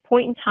at this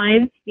point in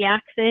time, the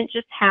accident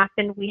just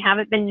happened. We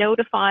haven't been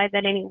notified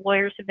that any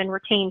lawyers have been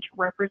retained to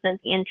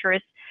represent the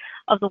interests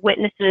of the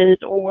witnesses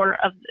or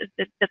of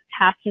the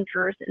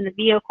passengers in the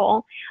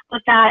vehicle,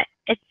 but that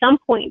at some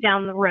point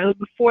down the road,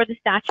 before the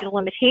statute of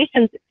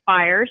limitations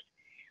expires,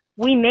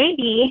 we may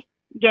be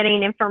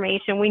getting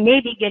information, we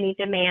may be getting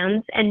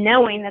demands, and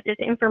knowing that this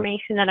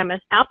information that I'm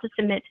about to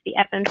submit to the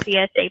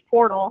FMCSA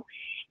portal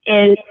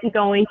is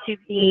going to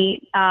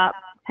be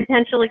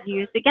potentially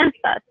used against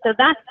us. So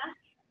that's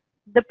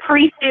the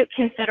pre-suit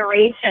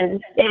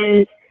considerations,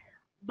 is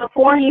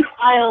before you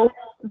file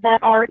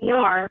that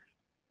RDR,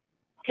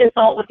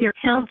 consult with your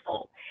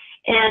counsel.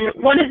 And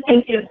one of the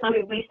things,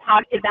 something we've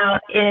talked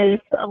about is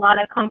a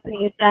lot of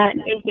companies that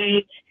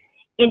engage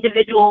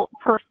individual,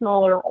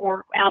 personal,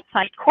 or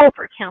outside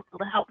corporate counsel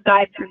to help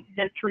guide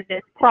them through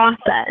this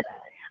process.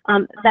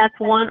 That's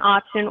one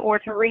option, or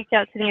to reach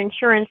out to the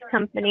insurance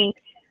company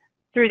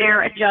through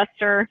their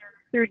adjuster,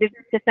 through the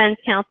defense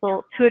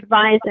counsel, to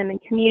advise them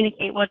and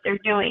communicate what they're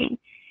doing.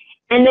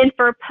 And then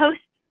for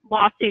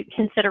post-lawsuit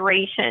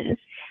considerations,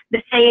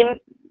 the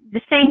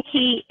same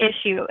key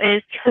issue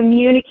is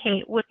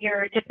communicate with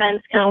your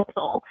defense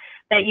counsel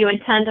that you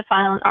intend to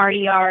file an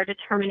RDR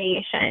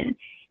determination,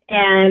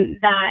 and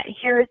that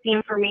here's the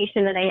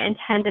information that I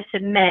intend to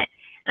submit.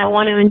 I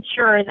want to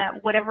ensure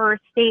that whatever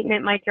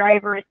statement my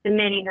driver is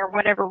submitting, or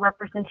whatever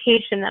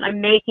representation that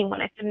I'm making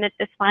when I submit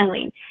this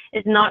filing,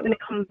 is not going to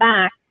come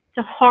back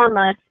to harm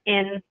us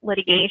in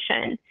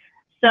litigation.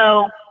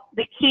 So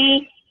the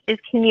key is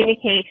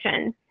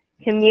communication.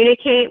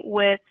 Communicate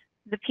with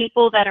the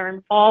people that are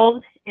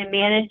involved in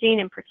managing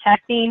and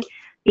protecting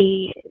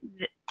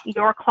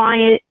your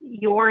client,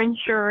 your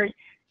insured,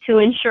 to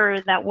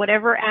ensure that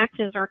whatever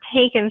actions are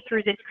taken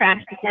through this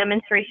crash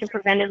demonstration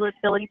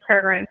preventability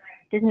program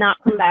does not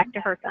come back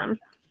to hurt them.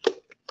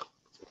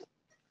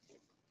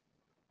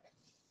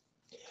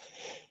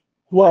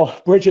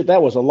 Well, Bridgette,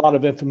 that was a lot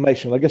of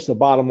information. I guess the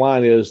bottom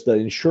line is the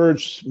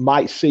insureds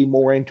might see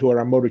more into it,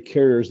 our motor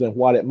carriers, than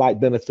what it might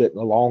benefit in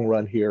the long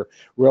run here,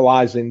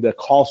 realizing the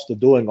cost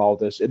of doing all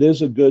this. It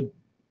is a good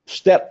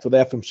step for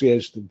the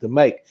FMCAs to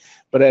make,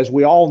 But as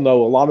we all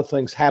know, a lot of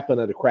things happen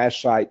at a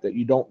crash site that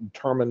you don't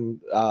determine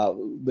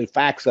the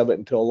facts of it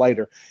until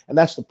later. And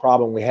that's the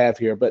problem we have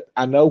here. But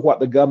I know what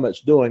the government's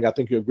doing, I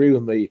think you agree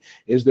with me,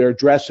 is they're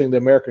addressing the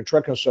American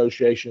Trucking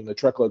Association, the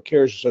Truckload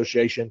Carriers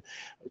Association,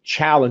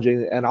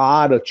 challenging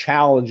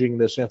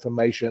this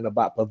information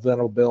about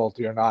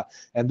preventability or not.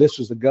 And this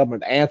is the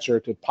government answer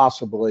to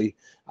possibly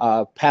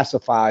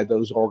pacify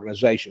those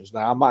organizations.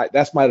 Now,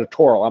 that's my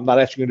editorial. I'm not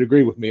asking you to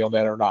agree with me on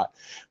that or not.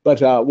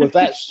 But with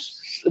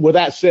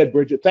that said,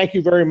 Bridgette, thank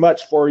you very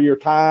much for your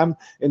time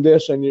in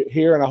this and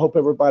here, and I hope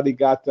everybody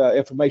got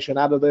information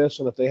out of this.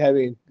 And if they have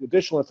any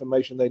additional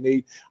information they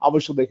need,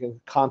 obviously they can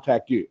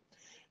contact you.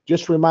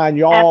 Just remind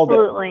y'all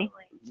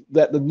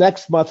that the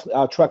next month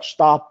truck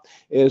stop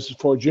is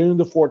for June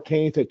the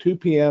 14th at 2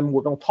 p.m.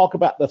 We're going to talk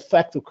about the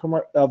effect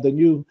of the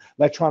new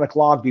electronic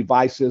log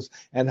devices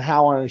and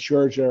how our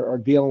insurers are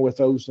dealing with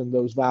those and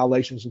those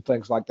violations and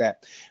things like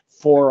that.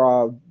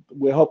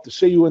 We hope to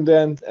see you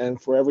then,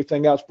 and for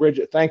everything else,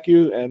 Bridgette, thank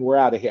you, and we're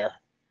out of here.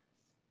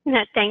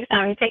 Thanks,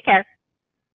 Tommy. Take care.